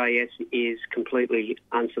NDIS is completely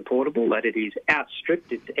unsupportable, that it is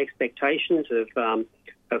outstripped its expectations of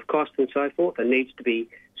cost and so forth, and needs to be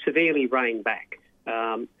severely reined back.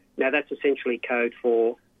 Now, that's essentially code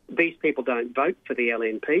for these people don't vote for the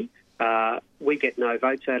LNP. We get no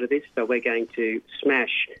votes out of this, so we're going to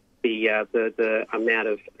smash the amount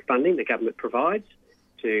of funding the government provides.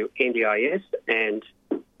 to NDIS and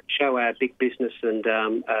show our big business and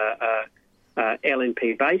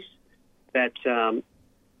LNP base that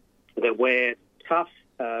we're tough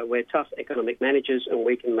economic managers, and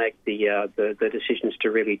we can make the decisions to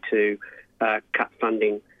really cut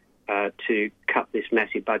funding to cut this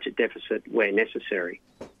massive budget deficit where necessary.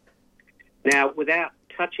 Now, without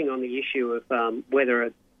touching on the issue of whether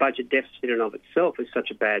a budget deficit in and of itself is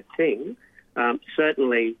such a bad thing,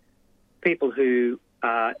 certainly people who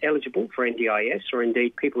are eligible for NDIS, or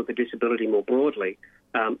indeed people with a disability more broadly,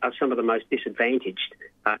 are some of the most disadvantaged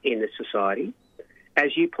in this society.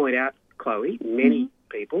 As you point out, Chloe, many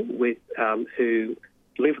people with who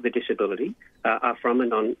live with a disability are from a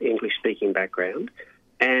non-English-speaking background,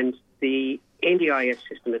 and the NDIS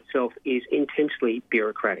system itself is intensely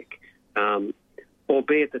bureaucratic.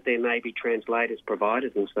 Albeit that there may be translators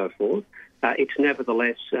provided and so forth, it's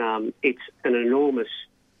nevertheless it's an enormous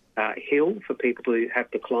hill for people to have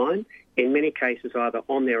to climb, in many cases either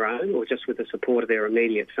on their own or just with the support of their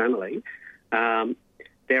immediate family.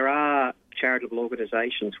 There are charitable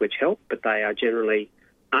organisations which help, but they are generally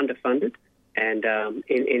underfunded, and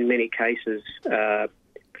in many cases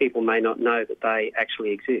people may not know that they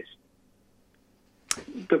actually exist.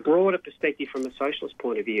 The broader perspective from a socialist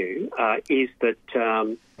point of view is that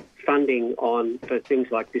funding for things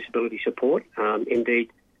like disability support, indeed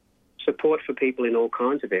support for people in all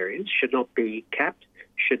kinds of areas, should not be capped,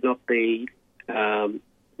 should not be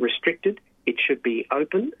restricted. It should be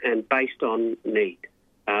open and based on need.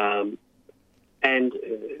 And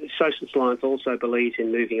Socialist Alliance also believes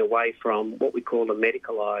in moving away from what we call a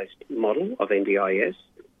medicalised model of NDIS,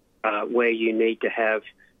 where you need to have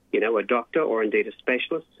a doctor or indeed a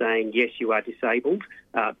specialist saying, yes, you are disabled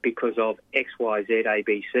because of X, Y, Z, A,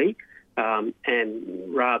 B, C,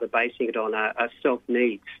 and rather basing it on a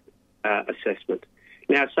self-needs assessment.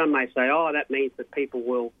 Now, some may say, that means that people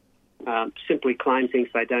will simply claim things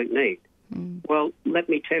they don't need. Well, let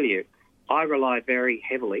me tell you, I rely very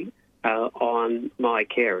heavily on my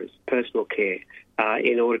carers, personal care,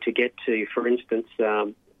 in order to get to, for instance,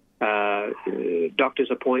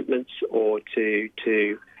 doctor's appointments or to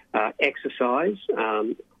exercise,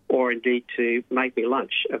 or indeed to make me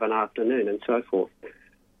lunch of an afternoon and so forth.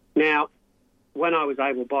 Now, when I was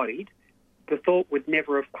able-bodied, the thought would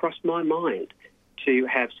never have crossed my mind to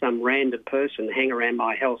have some random person hang around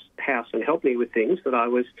my house and help me with things that I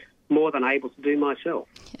was more than able to do myself.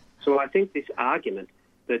 Yeah. So I think this argument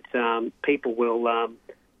that people will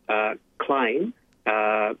claim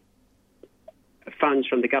funds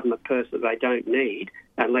from the government purse that they don't need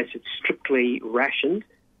unless it's strictly rationed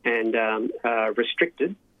and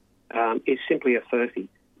restricted is simply a furphy,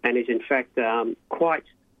 and is in fact quite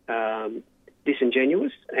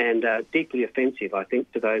disingenuous and deeply offensive, I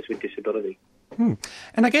think, to those with disability.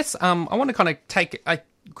 And I guess I want to kind of take,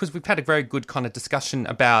 because we've had a very good kind of discussion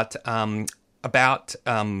about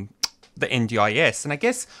the NDIS, and I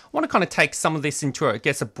guess I want to kind of take some of this into, I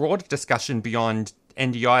guess, a broader discussion beyond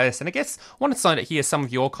NDIS, and I guess I want to hear some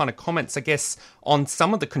of your kind of comments, I guess, on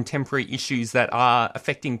some of the contemporary issues that are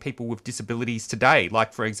affecting people with disabilities today,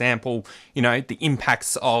 like, for example, the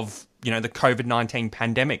impacts of, the COVID-19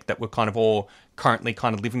 pandemic that we're kind of all currently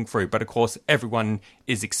kind of living through, but of course everyone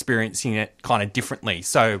is experiencing it kind of differently.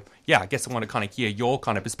 So, yeah, I guess I want to kind of hear your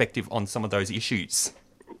kind of perspective on some of those issues.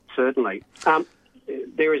 Certainly.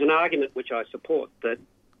 There is an argument which I support that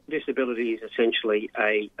disability is essentially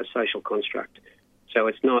a social construct. So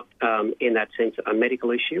it's not, in that sense, a medical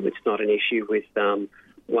issue. It's not an issue with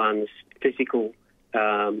one's physical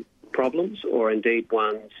problems or indeed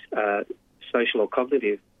one's social or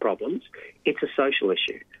cognitive problems. It's a social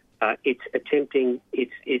issue. It's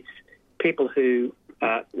people who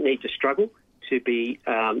need to struggle to be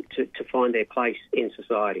to find their place in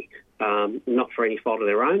society, not for any fault of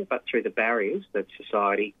their own, but through the barriers that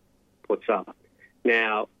society puts up.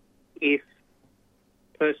 Now, if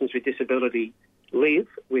persons with disability live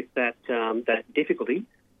with that difficulty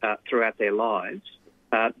throughout their lives,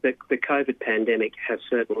 the COVID pandemic has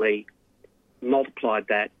certainly multiplied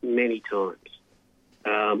that many times.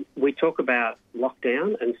 We talk about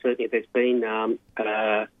lockdown, and certainly there's been a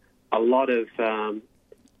lot of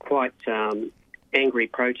quite angry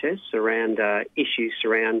protests around issues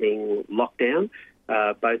surrounding lockdown,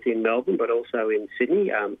 both in Melbourne but also in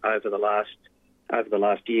Sydney over the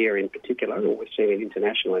last year in particular, and we've seen it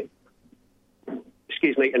internationally.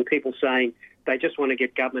 And people saying they just want to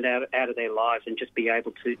get government out of their lives and just be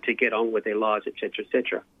able to get on with their lives, etc.,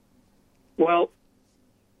 etc. Well,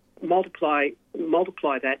 multiply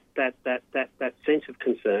that sense of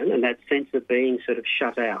concern and that sense of being sort of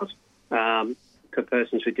shut out for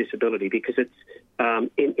persons with disability, because it's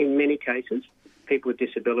in many cases people with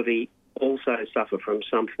disability also suffer from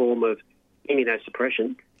some form of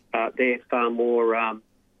immunosuppression. They're far more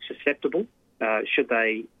susceptible, should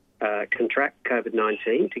they contract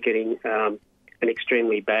COVID-19, to getting an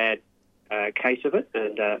extremely bad case of it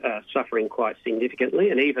and suffering quite significantly,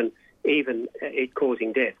 and even it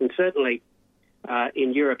causing death. And certainly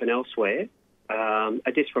in Europe and elsewhere,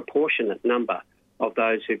 a disproportionate number of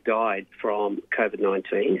those who've died from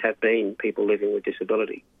COVID-19 have been people living with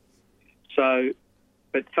disability. So,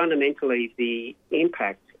 but fundamentally, the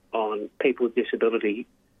impact on people with disability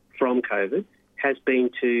from COVID has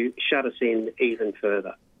been to shut us in even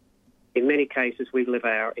further. In many cases, we live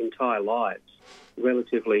our entire lives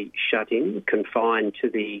relatively shut in, confined to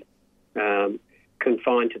the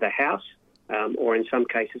house, or in some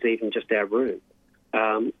cases even just our room.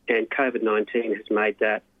 And COVID-19 has made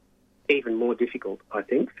that even more difficult, I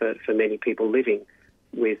think, for many people living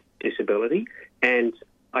with disability. And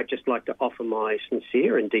I'd just like to offer my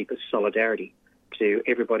sincere and deepest solidarity to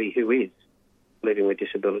everybody who is living with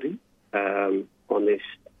disability on this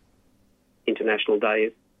International Day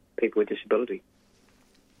of People with Disability.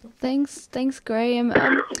 Thanks, Graham.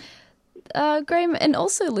 Graham, and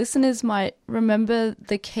also listeners might remember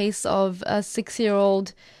the case of a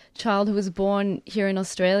 6-year-old child who was born here in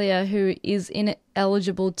Australia who is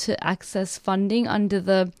ineligible to access funding under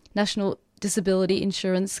the National Disability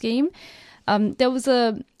Insurance Scheme. There was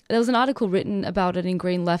an article written about it in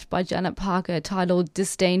Green Left by Janet Parker titled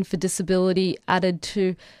 "Disdain for Disability Added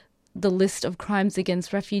to the List of Crimes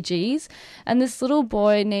Against Refugees." And this little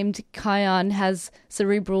boy named Kyan has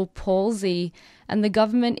cerebral palsy, and the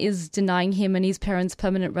government is denying him and his parents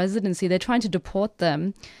permanent residency. They're trying to deport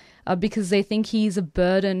them because they think he's a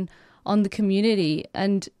burden on the community.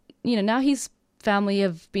 And, now his family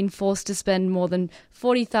have been forced to spend more than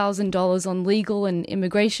 $40,000 on legal and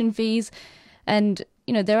immigration fees. And,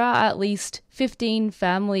 there are at least 15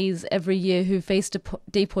 families every year who face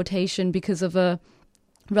deportation because of a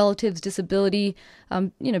relative's disability,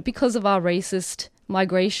 because of our racist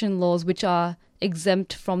migration laws, which are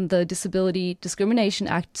exempt from the Disability Discrimination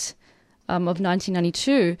Act of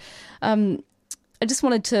 1992. I just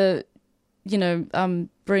wanted to,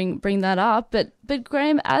 bring that up. But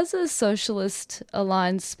Graham, as a Socialist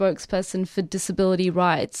Alliance spokesperson for disability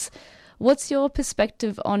rights, what's your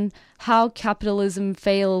perspective on how capitalism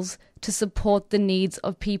fails to support the needs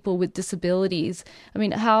of people with disabilities? I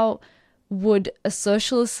mean, how would a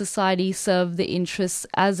socialist society serve the interests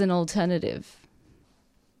as an alternative?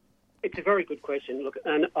 It's a very good question. Look,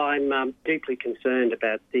 and I'm deeply concerned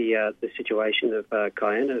about the situation of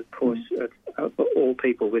Kyan. Of course, all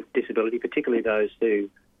people with disability, particularly those who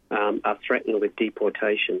are threatened with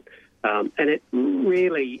deportation. And it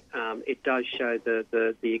really it does show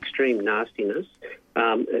the extreme nastiness.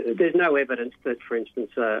 There's no evidence that, for instance,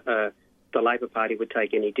 the Labor Party would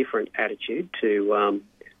take any different attitude to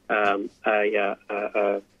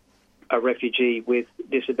a refugee with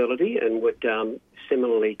disability and would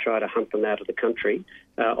similarly try to hunt them out of the country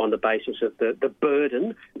on the basis of the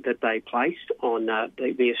burden that they placed on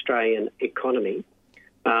the Australian economy,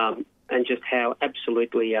 and just how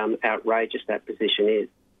absolutely outrageous that position is.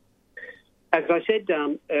 As I said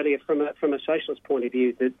earlier, from a socialist point of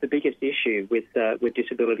view, the biggest issue with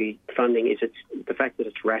disability funding is the fact that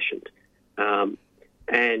it's rationed.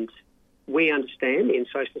 And we understand, in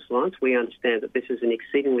Socialist Alliance, we understand that this is an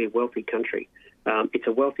exceedingly wealthy country. It's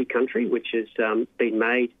a wealthy country which has been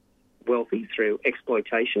made wealthy through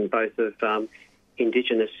exploitation, both of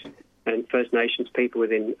Indigenous and First Nations people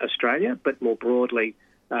within Australia, but more broadly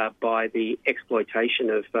by the exploitation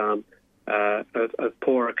of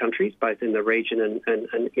poorer countries, both in the region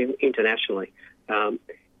and internationally.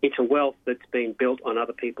 It's a wealth that's been built on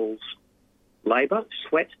other people's labour,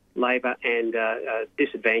 sweat, labour and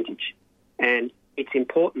disadvantage. And it's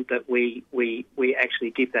important that we actually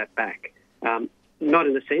give that back, not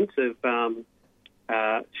in the sense of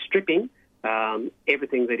stripping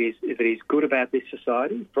everything that is good about this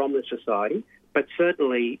society from the society, but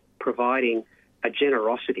certainly providing a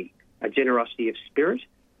generosity of spirit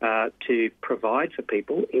to provide for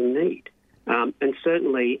people in need. And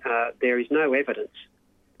certainly there is no evidence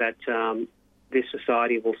that this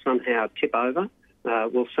society will somehow tip over,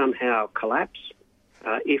 will somehow collapse,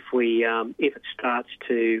 if it starts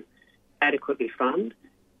to adequately fund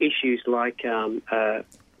issues like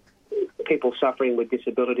people suffering with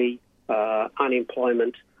disability,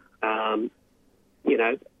 unemployment,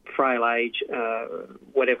 frail age,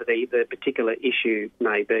 whatever the particular issue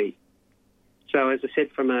may be. So, as I said,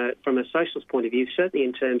 from a socialist point of view, certainly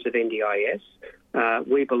in terms of NDIS,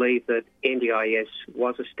 we believe that NDIS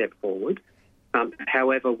was a step forward.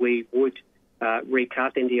 However, we would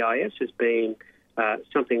recast NDIS as being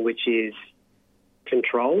something which is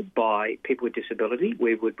controlled by people with disability.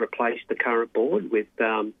 We would replace the current board with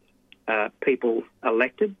people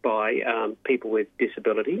elected by people with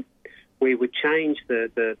disability. We would change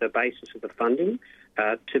the basis of the funding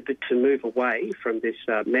to move away from this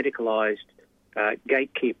medicalised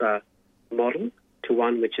gatekeeper model to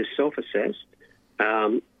one which is self-assessed,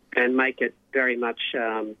 and make it very much,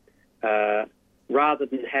 rather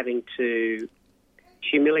than having to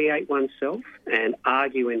humiliate oneself and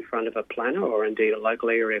argue in front of a planner or indeed a local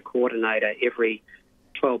area coordinator every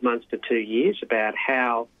 12 months to 2 years about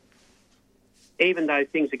how, even though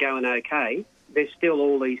things are going okay, there's still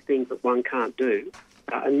all these things that one can't do.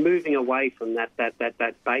 And moving away from that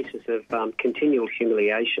basis of continual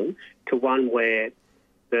humiliation to one where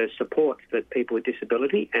the supports that people with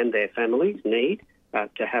disability and their families need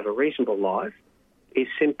to have a reasonable life is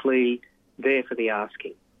simply there for the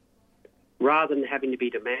asking. Rather than having to be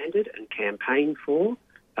demanded and campaigned for,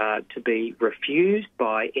 to be refused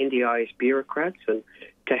by NDIS bureaucrats and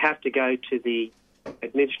to have to go to the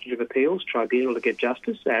Administrative Appeals Tribunal to get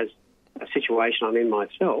justice, as a situation I'm in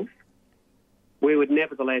myself, we would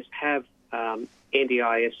nevertheless have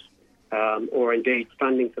NDIS or indeed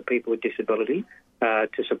funding for people with disability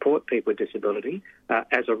to support people with disability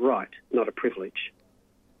as a right, not a privilege.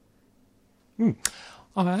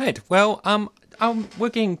 All right. Well, we're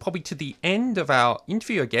getting probably to the end of our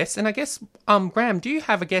interview, I guess. And I guess, Graham, do you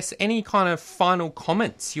have, I guess, any kind of final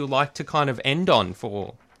comments you'd like to kind of end on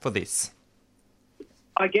for this?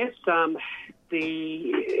 I guess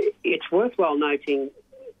it's worthwhile noting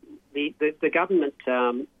the government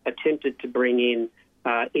attempted to bring in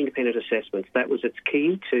independent assessments. That was its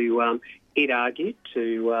key to, it argued,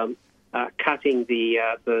 to cutting the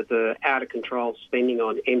out-of-control spending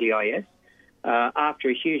on NDIS. After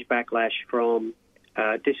a huge backlash from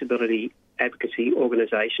disability advocacy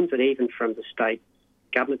organisations and even from the state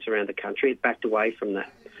governments around the country, it backed away from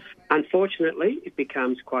that. Unfortunately, it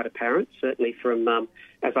becomes quite apparent, certainly from,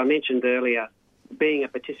 as I mentioned earlier, being a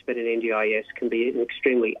participant in NDIS can be an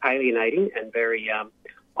extremely alienating and very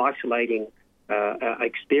isolating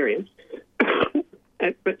experience.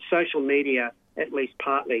 But social media at least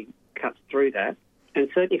partly cuts through that. And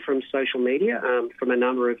certainly from social media, from a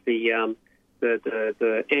number of the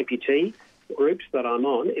amputee groups that I'm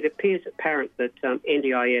on, it appears apparent that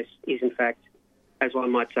NDIS is, in fact, as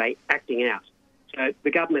one might say, acting out. So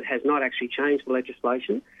the government has not actually changed the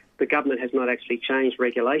legislation. The government has not actually changed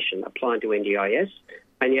regulation applying to NDIS,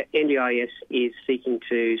 and yet NDIS is seeking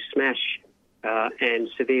to smash and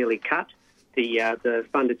severely cut the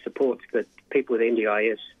funded supports that people with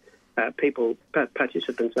NDIS,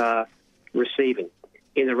 participants are receiving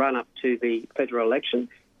in the run-up to the federal election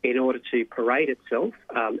in order to parade itself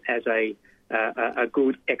as a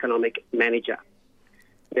good economic manager.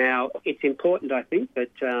 Now, it's important, I think, that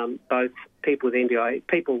both people with NDIS,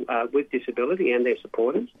 people with disability and their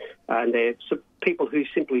supporters, and their people who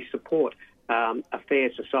simply support a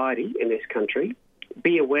fair society in this country,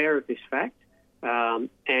 be aware of this fact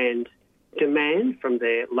and demand from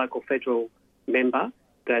their local federal member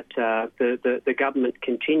that the government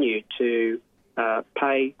continue to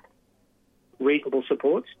pay reasonable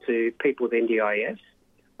supports to people with NDIS.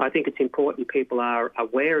 I think it's important people are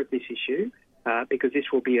aware of this issue because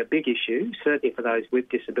this will be a big issue, certainly for those with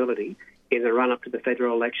disability, in the run-up to the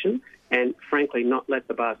federal election, and frankly not let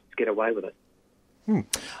the bastards get away with it.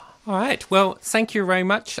 All right. Well, thank you very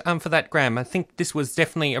much for that, Graham. I think this was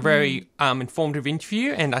definitely a very informative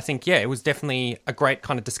interview, and I think, it was definitely a great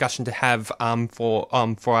kind of discussion to have for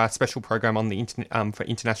our special program on the for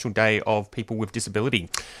International Day of People with Disability.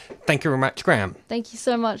 Thank you very much, Graham. Thank you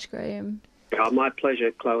so much, Graham. My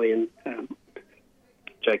pleasure, Chloe and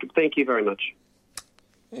Jacob. Thank you very much.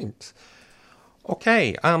 Thanks.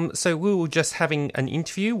 Okay, so we were just having an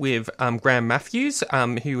interview with Graham Matthews,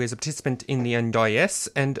 who is a participant in the NDIS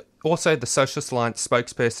and also the Socialist Alliance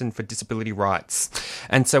spokesperson for disability rights.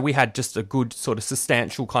 And so we had just a good sort of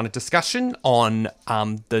substantial kind of discussion on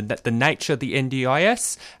the nature of the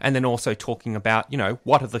NDIS, and then also talking about,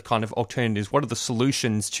 what are the kind of alternatives, what are the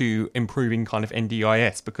solutions to improving kind of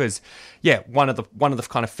NDIS? Because, one of the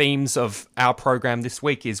kind of themes of our program this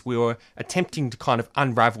week is we were attempting to kind of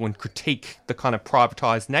unravel and critique the kind of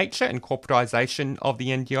privatised nature and corporatisation of the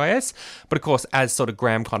NDIS. But of course, as sort of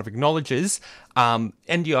Graham kind of acknowledges,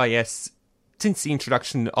 NDIS, since the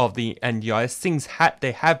introduction of the NDIS,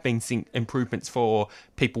 there have been improvements for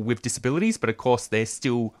people with disabilities, but of course there's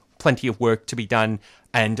still plenty of work to be done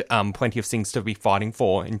and plenty of things to be fighting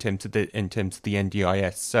for in terms of the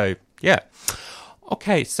NDIS. So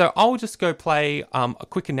okay, so I'll just go play a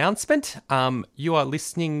quick announcement. You are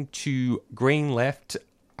listening to Green Left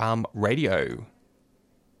Radio.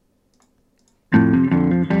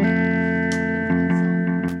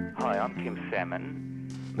 Salmon.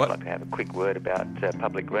 What? I'd like to have a quick word about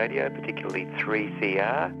public radio, particularly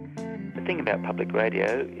 3CR. The thing about public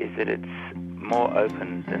radio is that it's more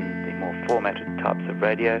open than the more formatted types of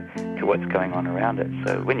radio to what's going on around it.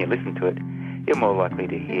 So when you listen to it, you're more likely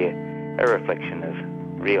to hear a reflection of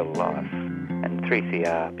real life. And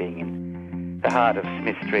 3CR, being in the heart of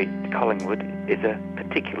Smith Street, Collingwood, is a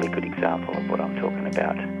particularly good example of what I'm talking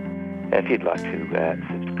about. If you'd like to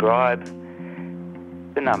subscribe,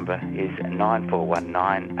 the number is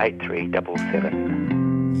 9419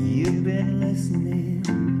 8377. You've been listening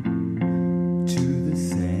to the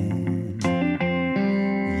sand.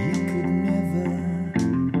 You could never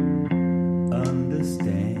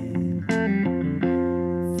understand.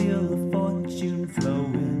 Feel the fortune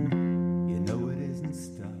flowing. You know it isn't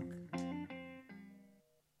stuck.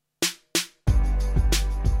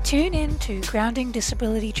 Tune in to Grounding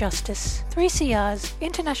Disability Justice, 3CR's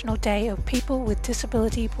International Day of People with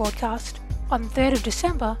Disability broadcast. On 3rd of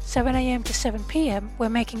December, 7am to 7pm, we're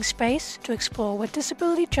making space to explore what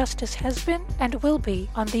disability justice has been and will be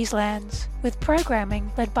on these lands, with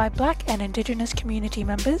programming led by Black and Indigenous community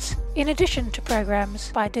members, in addition to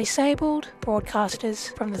programs by disabled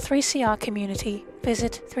broadcasters from the 3CR community.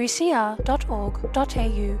 Visit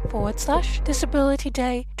 3cr.org.au/Disability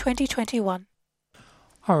Day 2021.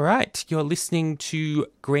 All right, you're listening to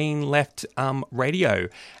Green Left Radio,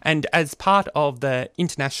 and as part of the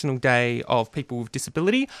International Day of People with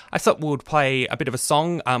Disability, I thought we would play a bit of a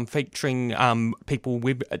song featuring people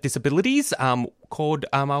with disabilities called,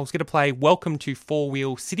 I was going to play Welcome to Four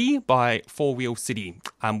Wheel City by Four Wheel City,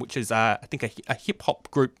 which is, I think, a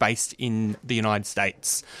hip-hop group based in the United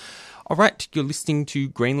States. All right, you're listening to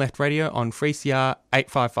Green Left Radio on 3CR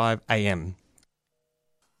 855 AM.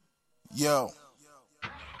 Yo.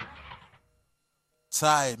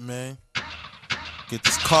 Tired, man. Get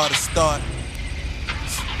this car to start.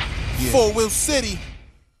 Yeah. Four Wheel City.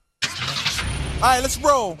 Alright, let's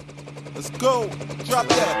roll. Let's go. Drop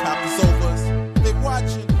that. Coppers over us. They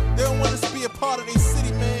watching. They don't want us to be a part of their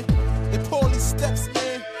city, man. They pull all these steps,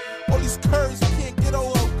 man. All these curves we can't get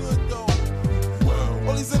over good, though. Whoa.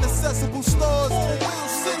 All these inaccessible stores. Four Wheel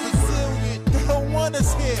City. Resilient. They don't want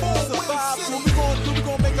us here. Survive. What we gonna do? We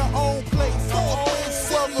gonna make our own place.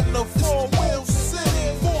 Welcome to Four Wheel City.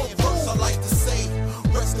 I like to say,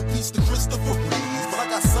 rest in peace to Christopher Reeves. But I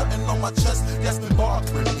got something on my chest that's been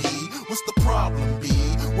bothering me. What's the problem be?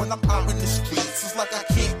 When I'm out in the streets, it's like I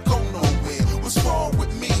can't go nowhere. What's wrong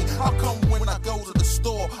with me? How come when I go to the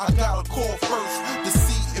store, I gotta call first to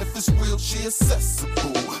see if it's wheelchair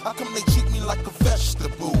accessible? How come they treat me like a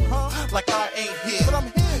vegetable? Like I ain't here, but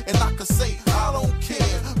I'm here. And I can say I don't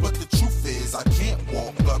care, but the truth is I can't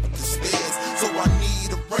walk up the stairs. So I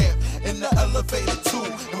need a ramp and the elevator too.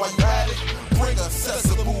 And while you at it, bring a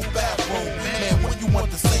accessible bathroom. Man, when you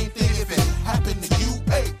want the same thing, if it happened to you,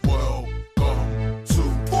 hey, welcome to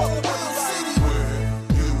Four Wheel City. Where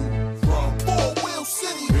you from? Four Wheel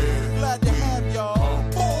City. Glad to have y'all.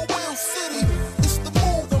 Four Wheel City. It's the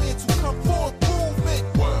movement to come for improvement.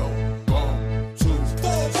 Welcome to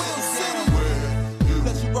Four Wheel City. Where you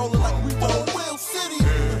let you roll it like we Four Wheel City.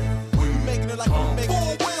 We making it like we making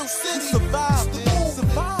it. Four Wheel City. Survive, man.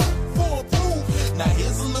 Survive. Now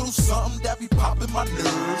here's a little something that be popping my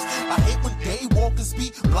nerves. I hate when daywalkers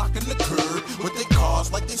be blocking the curb with their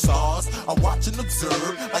cars like they stars. I watch and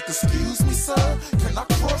observe, like excuse me sir, can I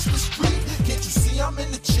cross the street? Can't you see I'm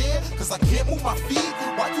in the chair? Cause I can't move my feet.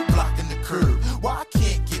 Why you blocking the curb? Why I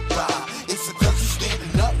can't get by? It's because you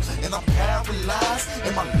standing up and I'm paralyzed.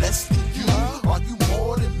 Am I less than you? Are you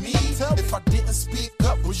more than me? If I didn't speak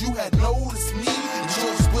up, would you had noticed me? And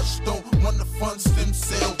George Bush don't want to fund stem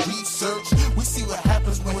cell research. We see what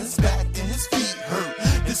happens when his back and his feet hurt.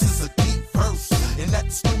 This is a deep verse, and that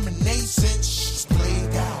discrimination just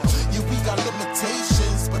played out. Yeah, we got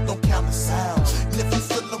limitations, but don't count us out. And if you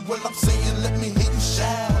feeling what I'm saying, let me hear you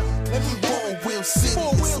shout. Let me Four Wheel City.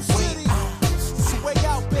 Four Wheel City. It's a way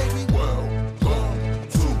out, baby. Welcome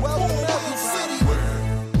to Four Wheel City. Where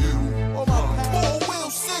you on my path. Four Wheel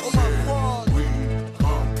City. On my quad.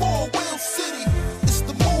 Four Wheel City. It's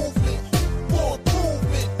the movement. For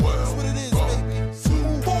improvement. That's what it is, baby.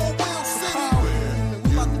 Four Wheel City. We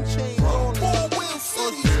about to change all this. Four Wheel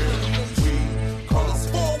City. It's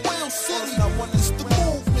Four Wheel City. Now one is the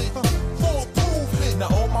movement. For improvement. Now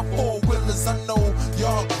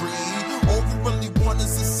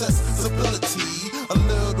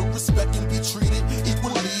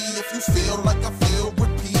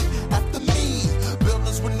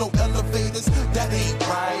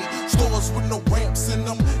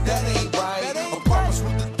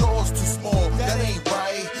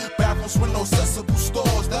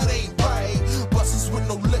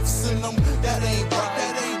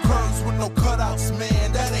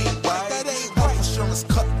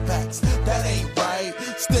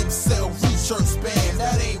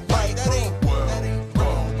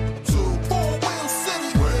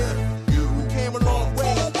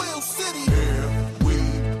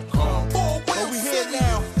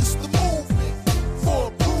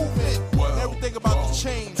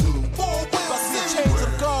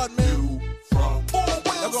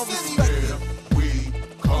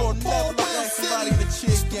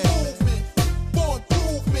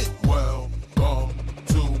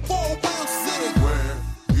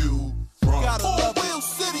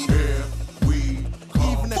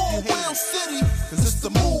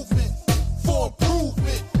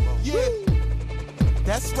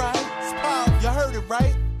That's right, it's power. You heard it,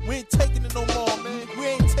 right? We ain't taking it no more, man. We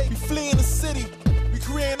ain't taking. We fleeing the city. We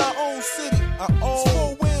creating our own city. Our own. It's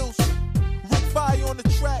 4 wheels. Rick Fire on the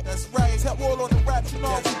track. That's right. Tap Wall on the rap. You know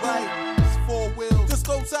that's what we right. Do. It's 4 wheels. This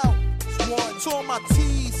goes out. It's 1. 2 on my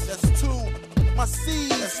T's. That's 2. My C's.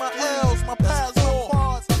 That's my L's. My pads. My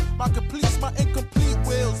bars. My completes. My incomplete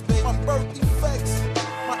wheels, baby. My birth defects.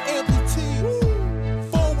 My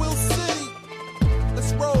amputees. 4 wheel city.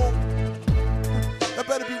 Let's roll. I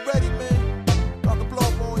better be ready, man. About to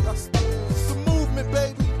blow, boy. It's the movement,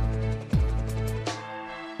 baby.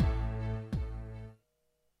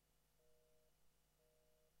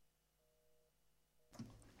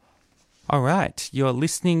 All right, you're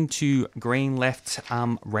listening to Green Left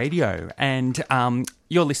Radio, and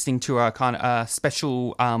you're listening to a kind of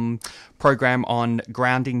special program on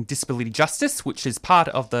grounding disability justice, which is part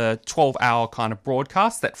of the 12-hour kind of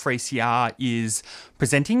broadcast that 3CR is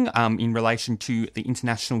presenting in relation to the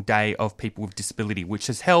International Day of People with Disability, which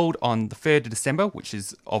is held on the 3rd of December, which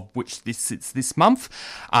is this month,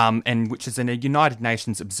 and which is a United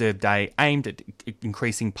Nations observed day aimed at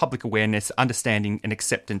increasing public awareness, understanding and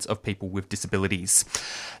acceptance of people with disabilities.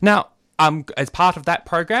 Now, as part of that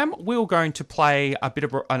program, we're going to play a bit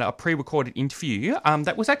of a pre-recorded interview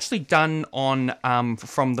that was actually done on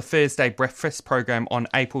from the Thursday Breakfast program on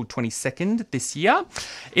April 22nd this year.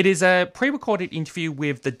 It is a pre-recorded interview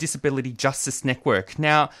with the Disability Justice Network.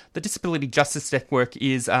 Now, the Disability Justice Network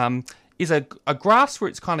is a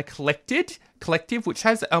grassroots kind of collective which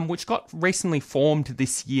got recently formed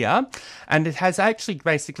this year, and it has actually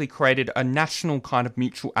basically created a national kind of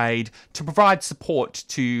mutual aid to provide support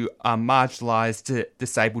to marginalised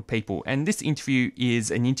disabled people. And this interview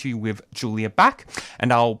is an interview with Julia Back,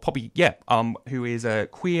 and who is a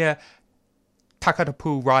queer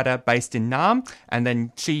Takatapu writer based in Naarm, and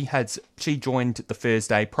then she joined the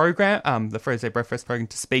Thursday program, the Thursday Breakfast program,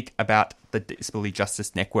 to speak about the Disability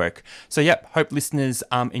Justice Network. So hope listeners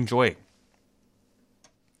enjoy.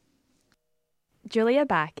 Julia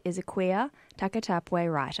Back is a queer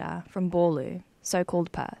Takatapwe writer from Boorloo,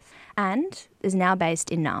 so-called Perth, and is now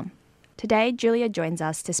based in Naarm. Today, Julia joins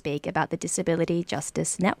us to speak about the Disability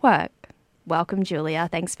Justice Network. Welcome, Julia.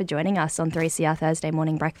 Thanks for joining us on 3CR Thursday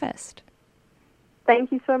Morning Breakfast.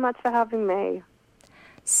 Thank you so much for having me.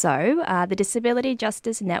 So, the Disability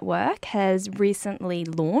Justice Network has recently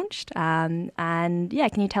launched, can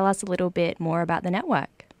you tell us a little bit more about the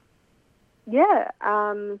network? Yeah,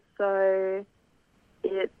 so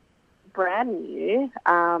it's brand new.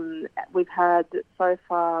 We've had so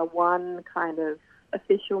far one kind of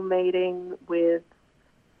official meeting with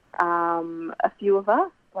a few of us,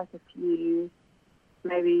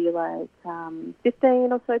 maybe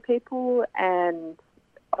 15 or so people, and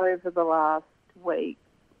over the last week,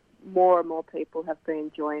 more and more people have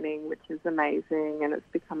been joining, which is amazing, and it's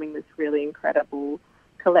becoming this really incredible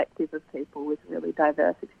collective of people with really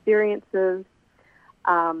diverse experiences,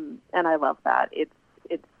 and I love that.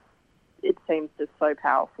 It seems just so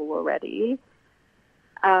powerful already,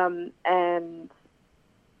 and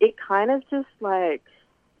it kind of just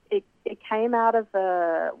it came out of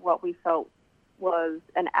what we felt was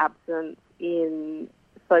an absence in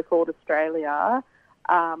so-called Australia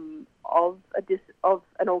of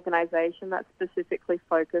an organisation that's specifically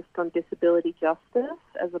focused on disability justice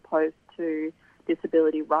as opposed to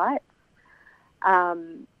disability rights.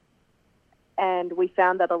 And we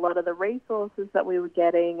found that a lot of the resources that we were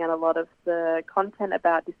getting and a lot of the content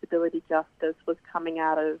about disability justice was coming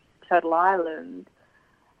out of Turtle Island.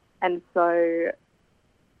 And so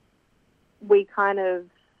we kind of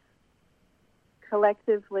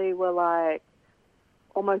collectively were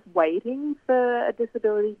almost waiting for a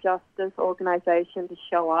disability justice organisation to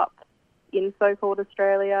show up in so-called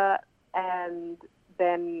Australia, and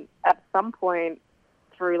then at some point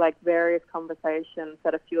through various conversations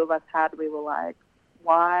that a few of us had, we were like,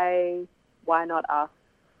 why not us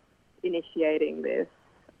initiating this?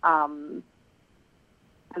 And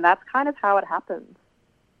that's kind of how it happened.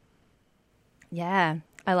 Yeah,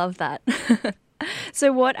 I love that.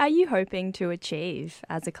 So what are you hoping to achieve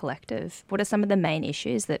as a collective? What are some of the main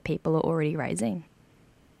issues that people are already raising?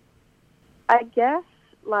 I guess,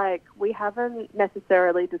 we haven't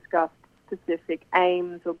necessarily discussed specific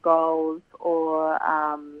aims or goals or,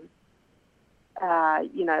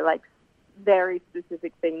 very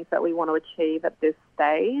specific things that we want to achieve at this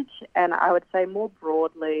stage. And I would say more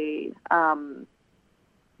broadly,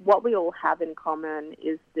 what we all have in common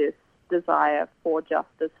is this desire for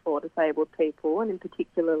justice for disabled people, and in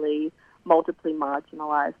particularly multiply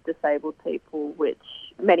marginalised disabled people, which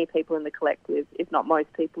many people in the collective, if not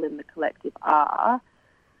most people in the collective, are.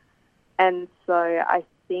 And so I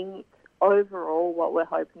think overall what we're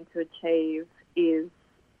hoping to achieve is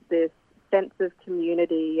this sense of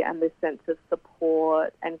community and this sense of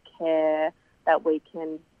support and care that we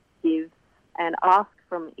can give and ask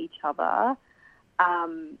from each other,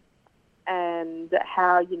 and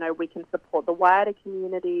how, you know, we can support the wider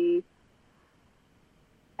community.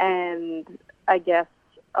 And I guess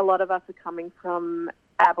a lot of us are coming from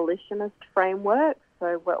abolitionist frameworks,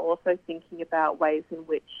 so we're also thinking about ways in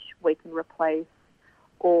which we can replace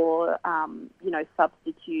or, you know,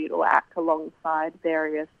 substitute or act alongside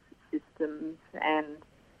various systems and,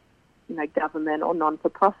 you know, government or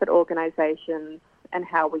non-for-profit organisations, and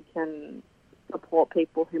how we can support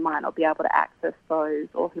people who might not be able to access those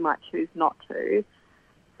or who might choose not to.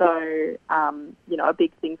 So, you know, a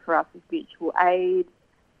big thing for us is mutual aid.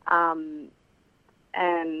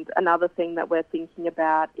 And another thing that we're thinking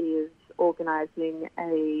about is organising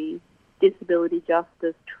a disability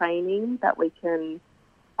justice training that we can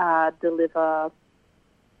deliver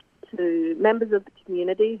to members of the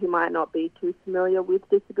community who might not be too familiar with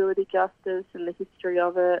disability justice and the history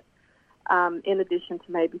of it, in addition to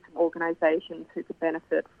maybe some organisations who could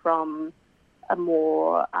benefit from a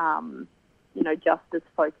more, you know,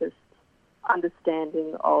 justice-focused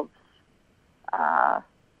understanding of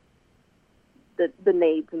the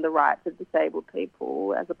needs and the rights of disabled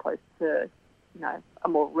people, as opposed to, you know, a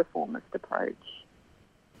more reformist approach.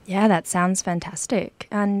 Yeah, that sounds fantastic.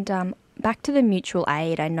 And back to the mutual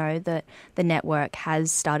aid, I know that the network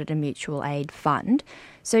has started a mutual aid fund.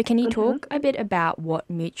 So can you talk a bit about what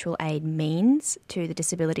mutual aid means to the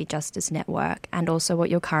Disability Justice Network, and also what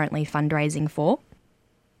you're currently fundraising for?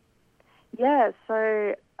 Yeah,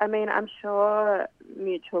 so, I mean, I'm sure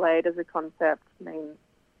mutual aid as a concept means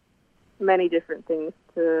many different things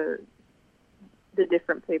to the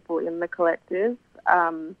different people in the collective.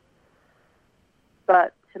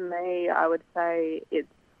 But to me, I would say it's,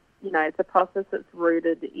 you know, it's a process that's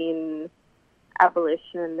rooted in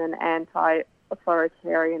abolition and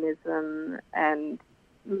anti-authoritarianism, and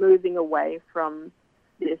moving away from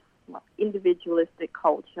this individualistic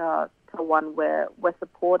culture to one where we're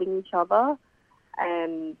supporting each other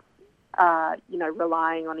and, you know,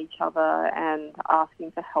 relying on each other and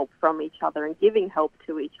asking for help from each other and giving help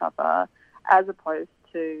to each other, as opposed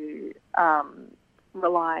to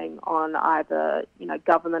relying on either, you know,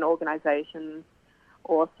 government organisations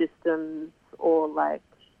or systems or like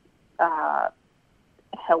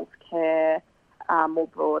healthcare more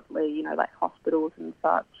broadly, you know, like hospitals and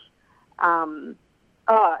such. And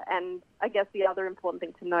I guess the other important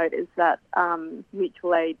thing to note is that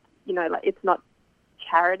mutual aid, you know, like, it's not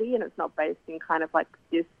charity, and it's not based in kind of like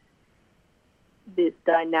this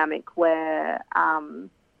dynamic where,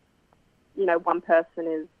 you know, one person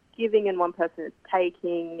is giving and one person is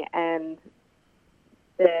taking, and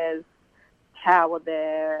there's power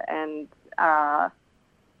there, and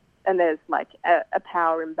there's like a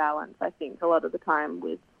power imbalance, I think, a lot of the time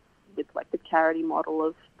with like the charity model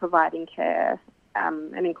of providing care.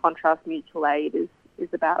 And in contrast, mutual aid is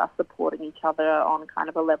about us supporting each other on kind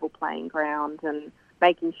of a level playing ground and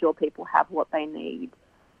making sure people have what they need.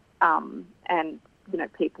 And, you know,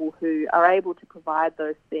 people who are able to provide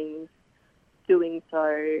those things doing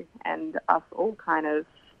so, and us all kind of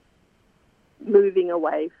moving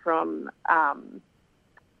away from,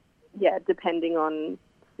 depending on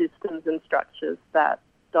systems and structures that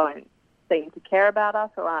don't seem to care about us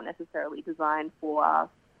or aren't necessarily designed for us,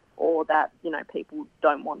 or that, you know, people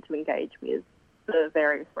don't want to engage with for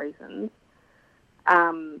various reasons.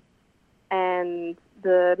 And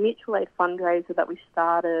the mutual aid fundraiser that we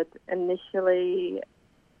started initially,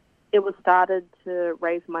 it was started to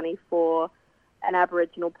raise money for an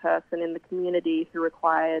Aboriginal person in the community who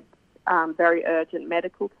required very urgent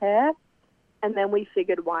medical care. And then we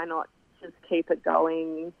figured, why not just keep it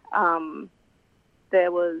going?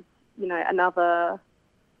 There was, you know, another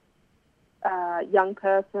young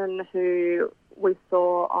person who we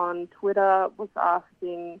saw on Twitter was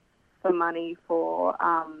asking for money for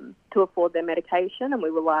to afford their medication, and we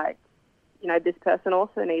were like, you know, this person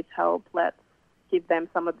also needs help. Let's give them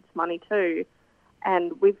some of this money too.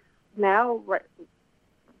 And we've now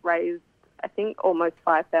raised, I think, almost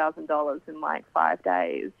 $5,000 in like 5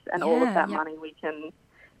 days, and all of that money we can,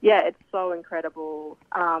 it's so incredible.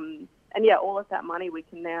 And all of that money we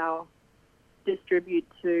can now distribute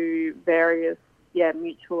to various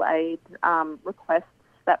mutual aid requests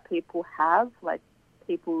that people have, like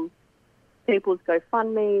people's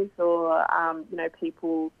GoFundMes, or you know,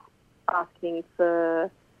 people asking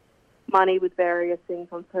for money with various things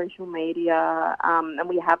on social media, and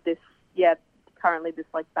we have this currently this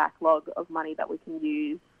like backlog of money that we can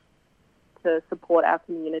use to support our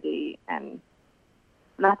community. And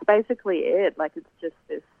And that's basically it. Like, it's just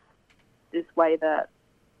this way that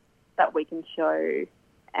we can show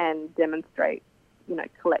and demonstrate, you know,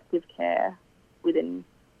 collective care within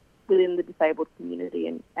the disabled community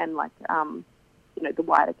and like, you know, the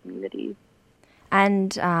wider community.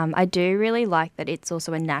 And I do really like that it's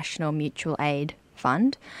also a national mutual aid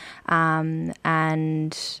fund.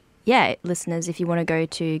 And yeah, listeners, if you want to go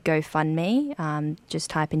to GoFundMe,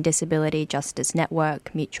 just type in Disability Justice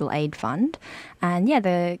Network Mutual Aid Fund. And yeah,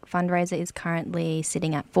 the fundraiser is currently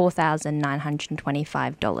sitting at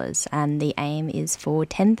 $4,925 and the aim is for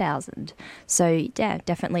 $10,000. So yeah,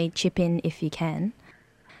 definitely chip in if you can.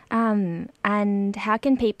 And how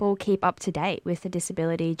can people keep up to date with the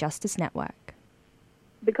Disability Justice Network?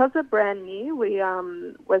 Because we're brand new,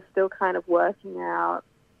 we're still kind of working out,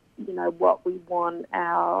 you know, what we want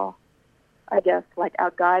our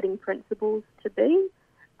guiding principles to be.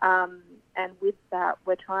 And with that,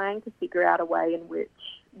 we're trying to figure out a way in which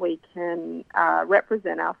we can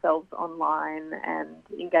represent ourselves online and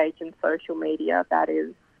engage in social media that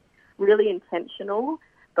is really intentional,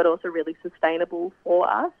 but also really sustainable for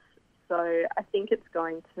us. So I think it's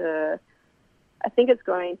going to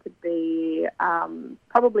be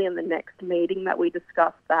probably in the next meeting that we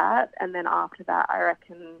discuss that, and then after that, I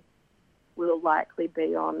reckon we'll likely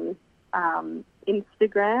be on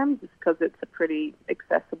Instagram, just because it's a pretty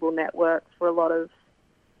accessible network for a lot of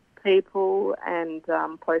people, and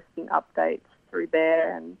posting updates through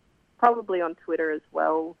there, and probably on Twitter as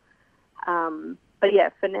well. But yeah,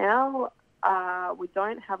 for now, we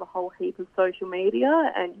don't have a whole heap of social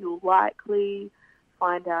media, and you'll likely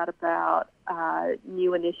find out about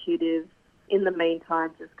new initiatives in the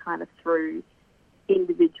meantime, just kind of through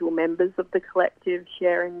individual members of the collective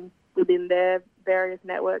sharing within their various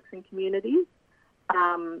networks and communities.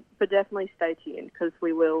 But definitely stay tuned, because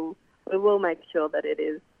we will make sure that it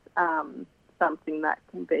is something that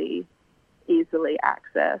can be easily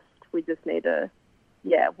accessed. We just need to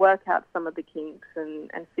work out some of the kinks and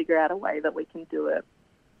figure out a way that we can do it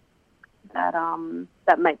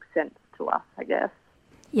that makes sense to us, I guess.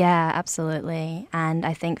 Yeah, absolutely. And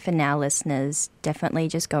I think for now, listeners, definitely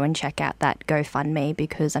just go and check out that GoFundMe,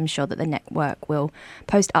 because I'm sure that the network will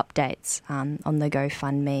post updates on the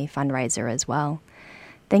GoFundMe fundraiser as well.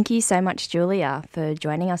 Thank you so much, Julia, for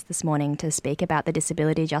joining us this morning to speak about the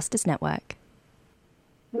Disability Justice Network.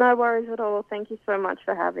 No worries at all. Thank you so much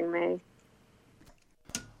for having me.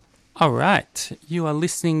 All right, you are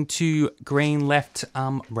listening to Green Left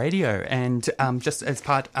Radio, and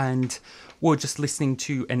we're just listening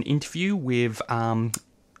to an interview with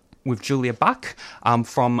Julia Buck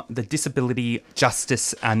from the Disability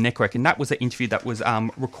Justice Network, and that was an interview that was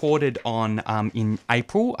recorded in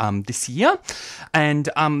April this year, and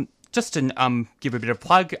just to give a bit of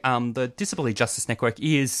plug, the Disability Justice Network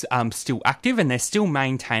is still active, and they're still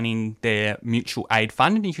maintaining their mutual aid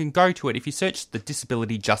fund. And you can go to it if you search the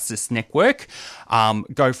Disability Justice Network,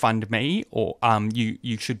 GoFundMe, or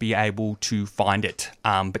you should be able to find it.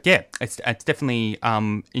 But yeah, it's definitely.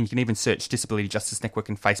 You can even search Disability Justice Network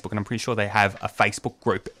in Facebook, and I'm pretty sure they have a Facebook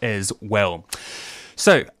group as well.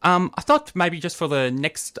 So I thought maybe just for the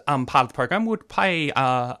next part of the program, we'd play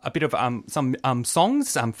a bit of some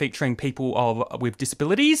songs featuring people with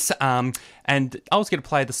disabilities. And I was going to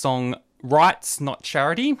play the song Rights Not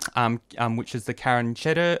Charity, which is by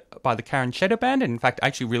the Karen Cheddar Band. And in fact, I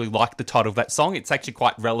actually really like the title of that song. It's actually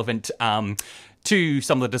quite relevant to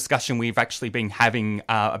some of the discussion we've actually been having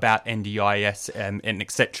about NDIS and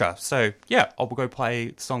etc. So yeah, I'll go play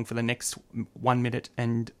the song for the next 1 minute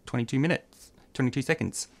and 22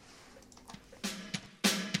 seconds. Are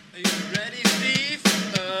you ready, Steve?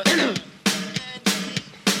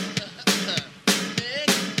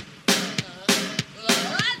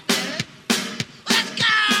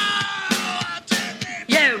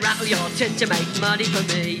 You rattle your tin to make money for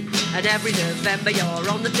me, and every November you're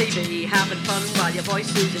on the TV, having fun while your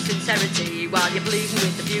voice loses sincerity, while you're pleasing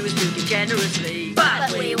with the viewers who give generously.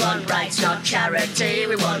 But we want rights, not charity.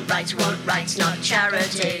 We want rights, not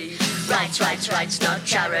charity. Rights, not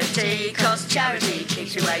charity. Cause charity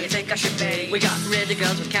keeps me where you think I should be. We got rid of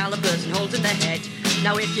girls with calibers and holes in their head.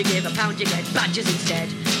 Now if you give £1 you get badges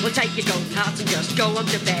instead. We'll take your golden hearts and just go on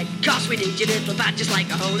to bed. Cause we need your little badges like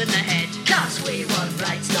a hole in the head. Cause we want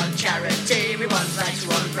rights, not charity. We want rights,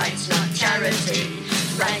 not charity.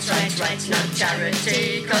 Rights, not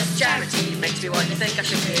charity. Cause charity makes me what you think I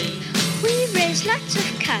should be. We raise lots of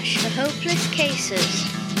cash for hopeless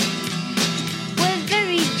cases. We're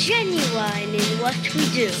very genuine in what we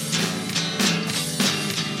do.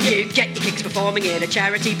 You get your kicks performing in a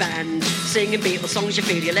charity band, singing Beatles songs you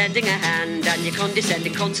feel you're lending a hand, and your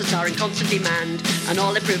condescending concerts are in constant demand, and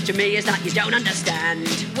all it proves to me is that you don't understand.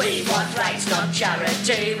 We want rights, not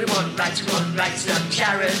charity. We want rights, not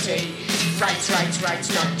charity. Rights,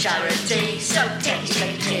 not charity. So take your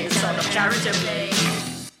straight kids sort of charitably.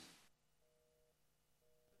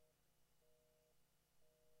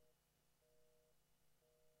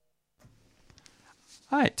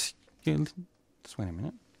 Right. Just wait a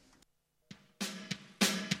minute.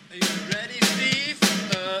 Are you ready, Steve?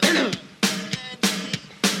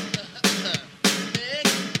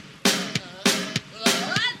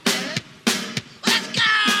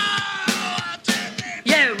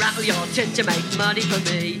 You rattle your tin to make money for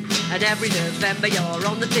me, and every November you're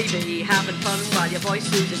on the TV, having fun while your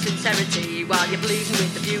voice loses sincerity, while you're pleasing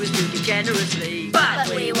with the viewers who give generously. But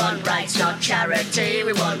we want rights, not charity.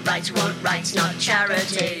 We want rights, not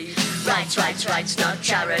charity. Rights, not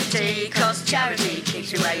charity. 'Cause charity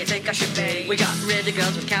keeps me where you think I should be. We got rid of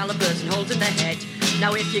girls with calipers and holes in their head.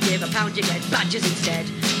 Now if you give a pound you get badges instead.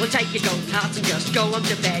 We'll take your golden hearts and just go on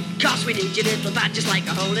to bed. 'Cause we need your little badges like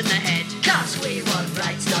a hole in the head. 'Cause we want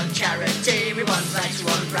rights, not charity. We want rights,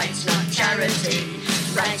 not charity.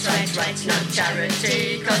 Rights, not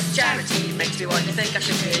charity. 'Cause charity makes me what you think I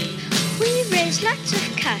should be. We raise lots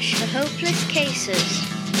of cash for hopeless cases.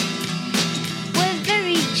 We're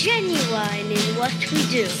very genuine in what we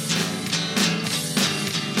do.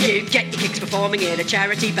 You get your kicks performing in a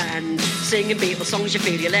charity band, singing Beatles songs you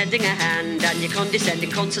feel you're lending a hand, and your condescending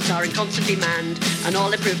concerts are in constant demand, and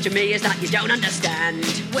all it proves to me is that you don't understand.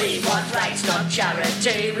 We want rights, not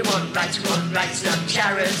charity. We want rights, not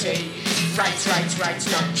charity. Rights, not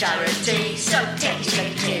charity. So take your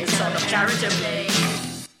straight kids sort of charitably.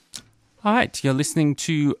 All right, you're listening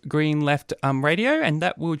to Green Left Radio, and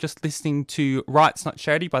that we were just listening to Rights Not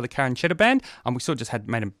Charity by the Karen Cheddar Band. We sort of just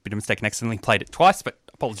made a bit of a mistake and accidentally played it twice, but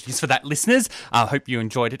apologies for that, listeners. I hope you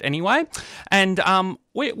enjoyed it anyway. And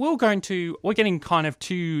we're getting kind of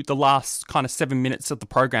to the last kind of 7 minutes of the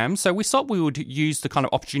program, so we thought we would use the kind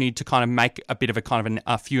of opportunity to kind of make a bit of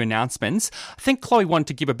a few announcements. I think Chloe wanted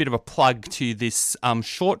to give a bit of a plug to this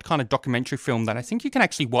short kind of documentary film that I think you can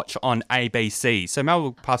actually watch on ABC. So Mel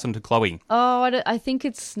will pass on to Chloe. Oh, I think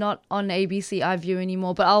it's not on ABC iView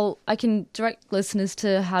anymore, but I can direct listeners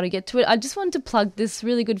to how to get to it. I just wanted to plug this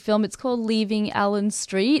really good film. It's called Leaving Allen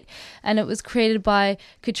Street, and it was created by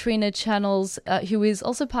Katrina Channels, who is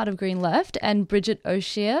also part of Green Left, and Bridget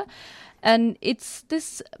O'Shea. And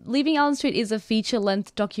Leaving Allen Street is a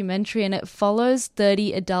feature-length documentary, and it follows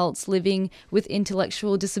 30 adults living with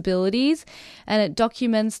intellectual disabilities, and it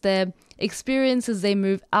documents their experience as they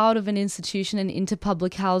move out of an institution and into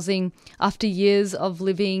public housing after years of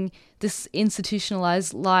living this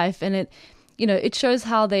institutionalized life. And it shows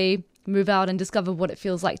how they move out and discover what it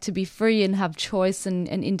feels like to be free and have choice and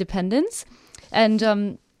independence.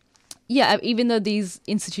 And even though these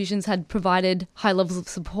institutions had provided high levels of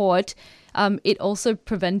support, it also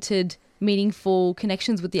prevented meaningful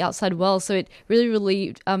connections with the outside world. So it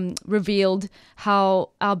really revealed how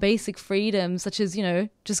our basic freedoms, such as,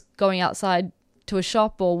 just going outside to a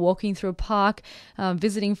shop or walking through a park,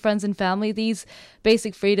 visiting friends and family, these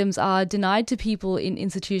basic freedoms are denied to people in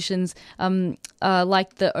institutions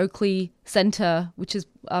like the Oakley Centre, which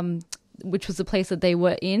was the place that they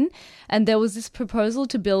were in. And there was this proposal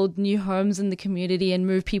to build new homes in the community and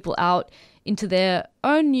move people out into their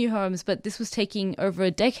own new homes, but this was taking over a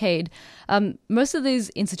decade. Most of these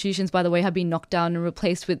institutions, by the way, have been knocked down and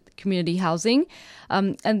replaced with community housing.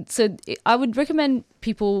 And so I would recommend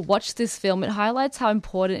people watch this film. It highlights how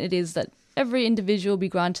important it is that every individual be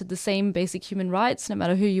granted the same basic human rights, no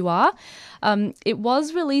matter who you are. It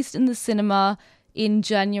was released in the cinema in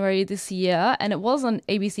January this year, and it was on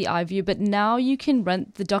ABC iView, but now you can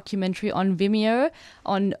rent the documentary on Vimeo,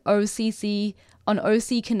 on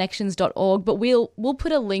OCConnections.org, but we'll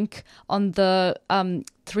put a link on the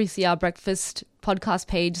 3CR Breakfast podcast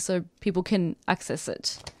page so people can access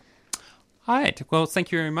it. All right. Well,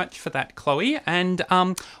 thank you very much for that, Chloe. And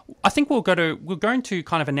I think we're going to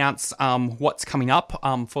kind of announce what's coming up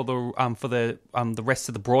for the rest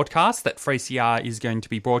of the broadcast that 3CR is going to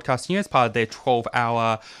be broadcasting as part of their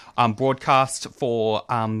 12-hour broadcast for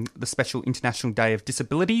the special International Day of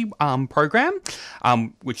Disability program,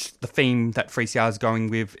 which the theme that 3CR is going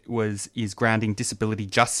with is grounding disability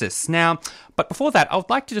justice. Now, but before that, I would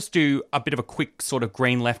like to just do a bit of a quick sort of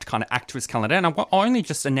Green Left kind of activist calendar, and I'll only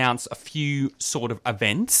just announce a few few sort of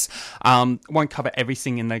events. Won't cover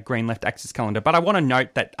everything in the Green Left Access calendar, but I want to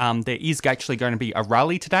note that there is actually going to be a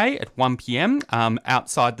rally today at 1 p.m.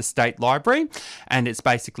 Outside the State Library, and it's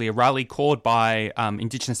basically a rally called by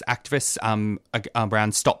Indigenous activists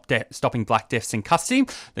around stopping black deaths in custody.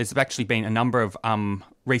 There's actually been a number of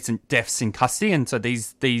recent deaths in custody, and so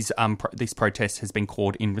these protests has been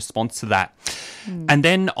called in response to that. And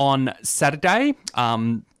then on Saturday,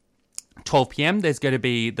 12 p.m, there's going to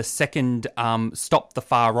be the second Stop the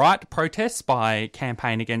Far Right protest by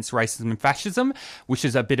Campaign Against Racism and Fascism, which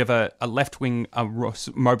is a bit of a left-wing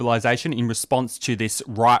mobilisation in response to this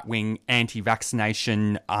right-wing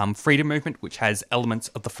anti-vaccination freedom movement, which has elements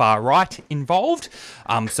of the far right involved.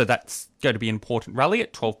 So that's going to be an important rally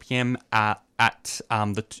at 12 p.m. at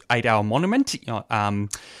the 8-hour monument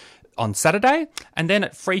on Saturday. And then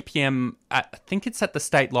at 3 p.m, I think it's at the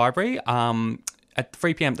State Library, at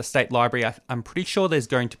 3 p.m. at the State Library, I'm pretty sure there's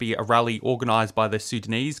going to be a rally organised by the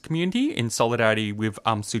Sudanese community in solidarity with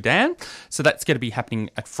Sudan. So that's going to be happening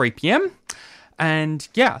at 3 p.m. And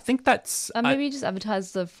yeah, I think that's... maybe just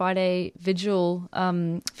advertise the Friday vigil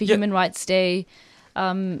for Human Rights Day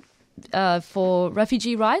for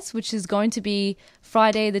refugee rights, which is going to be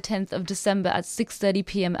Friday the 10th of December at 6:30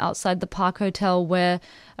 p.m. outside the Park Hotel, where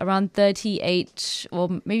around 38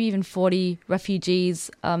 or maybe even 40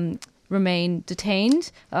 refugees remain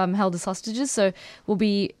detained, held as hostages. So it'll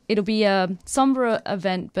be a somber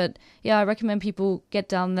event, but yeah, I recommend people get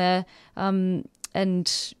down there and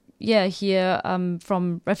hear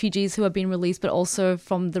from refugees who have been released, but also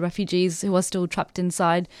from the refugees who are still trapped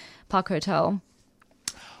inside Park Hotel.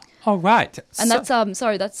 All right. And that's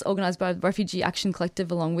organised by Refugee Action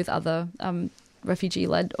Collective along with other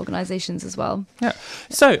refugee-led organisations as well. Yeah.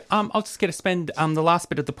 So I'll just get to spend the last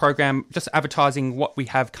bit of the program just advertising what we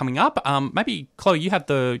have coming up. Maybe Chloe, do you have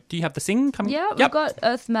the thing coming? Yeah, we've got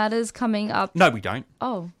Earth Matters coming up. No, we don't.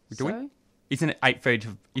 Oh, do we? Isn't it 8:30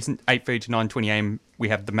 to 9:20 a.m? We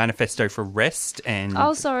have the Manifesto for Rest and...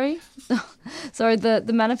 Oh, sorry. Sorry, the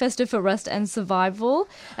Manifesto for Rest and Survival.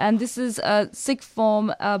 And this is a sick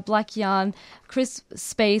form, black yarn, crisp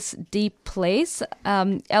space, deep place.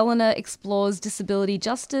 Eleanor explores disability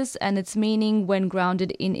justice and its meaning when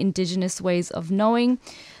grounded in Indigenous ways of knowing,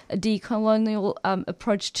 a decolonial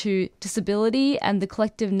approach to disability and the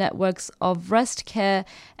collective networks of rest, care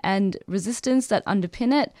and resistance that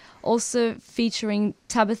underpin it. Also featuring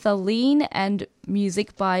Tabitha Lean and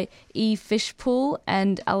music by E. Fishpool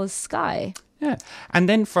and Alice Skye. Yeah. And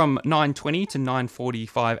then from 9:20 to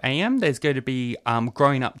 9:45 a.m, there's going to be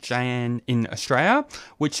Growing Up Jan in Australia,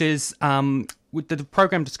 which is... with the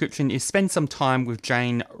program description is spend some time with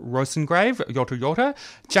Jane Rosengrave, Yota Yota.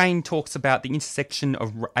 Jane talks about the intersection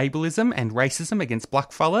of ableism and racism against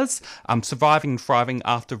blackfellas, surviving and thriving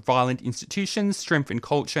after violent institutions, strength in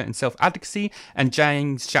culture and self-advocacy, and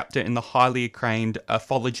Jane's chapter in the highly acclaimed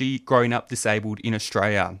anthology Growing Up Disabled in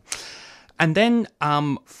Australia. And then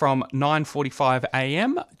from 9:45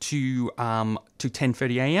 a.m. to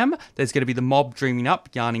 10:30 a.m, there's going to be the Mob Dreaming Up,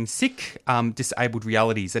 Yarning Sick, Disabled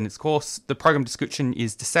Realities. And of course, the program description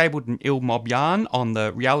is Disabled and Ill Mob Yarn on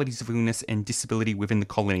the realities of illness and disability within the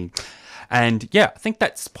colony. And yeah, I think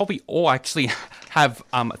that's probably all I actually have,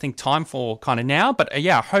 time for kind of now. But I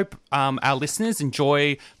hope our listeners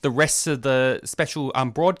enjoy the rest of the special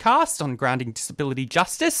broadcast on grounding disability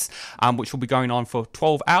justice, which will be going on for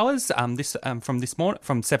 12 hours from this morning,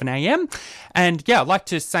 from 7 a.m. And yeah, I'd like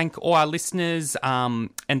to thank all our listeners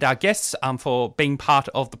and our guests for being part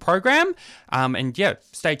of the program. And yeah,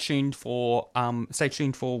 stay tuned for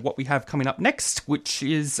what we have coming up next, which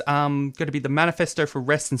is going to be the Manifesto for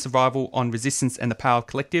Rest and Survival on Resistance and the Power of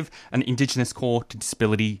Collective, an Indigenous core to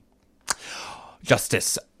disability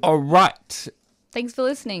justice. All right. Thanks for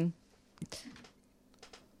listening.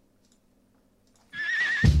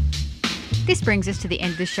 This brings us to the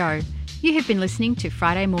end of the show. You have been listening to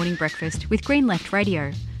Friday Morning Breakfast with Green Left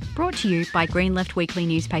Radio, brought to you by Green Left Weekly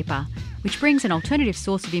newspaper, which brings an alternative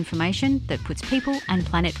source of information that puts people and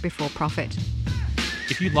planet before profit.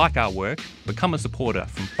 If you like our work, become a supporter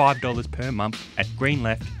from $5 per month at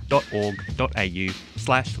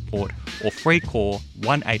greenleft.org.au/support or free call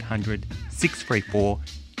 1800 634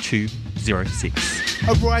 206.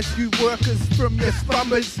 Arise, you workers, from your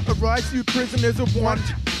slumbers. Arise, you prisoners of want.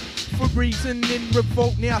 For reason in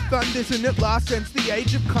revolt now thunders, and at last since the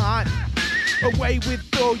age of Kant. Away with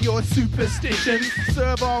all your superstitions.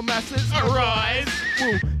 Serve all masses. Arise.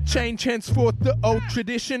 We'll change henceforth the old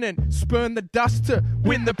tradition and spurn the dust to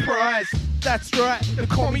win the prize. That's right, the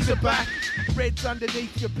commies are back. Reds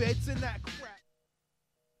underneath your beds and that...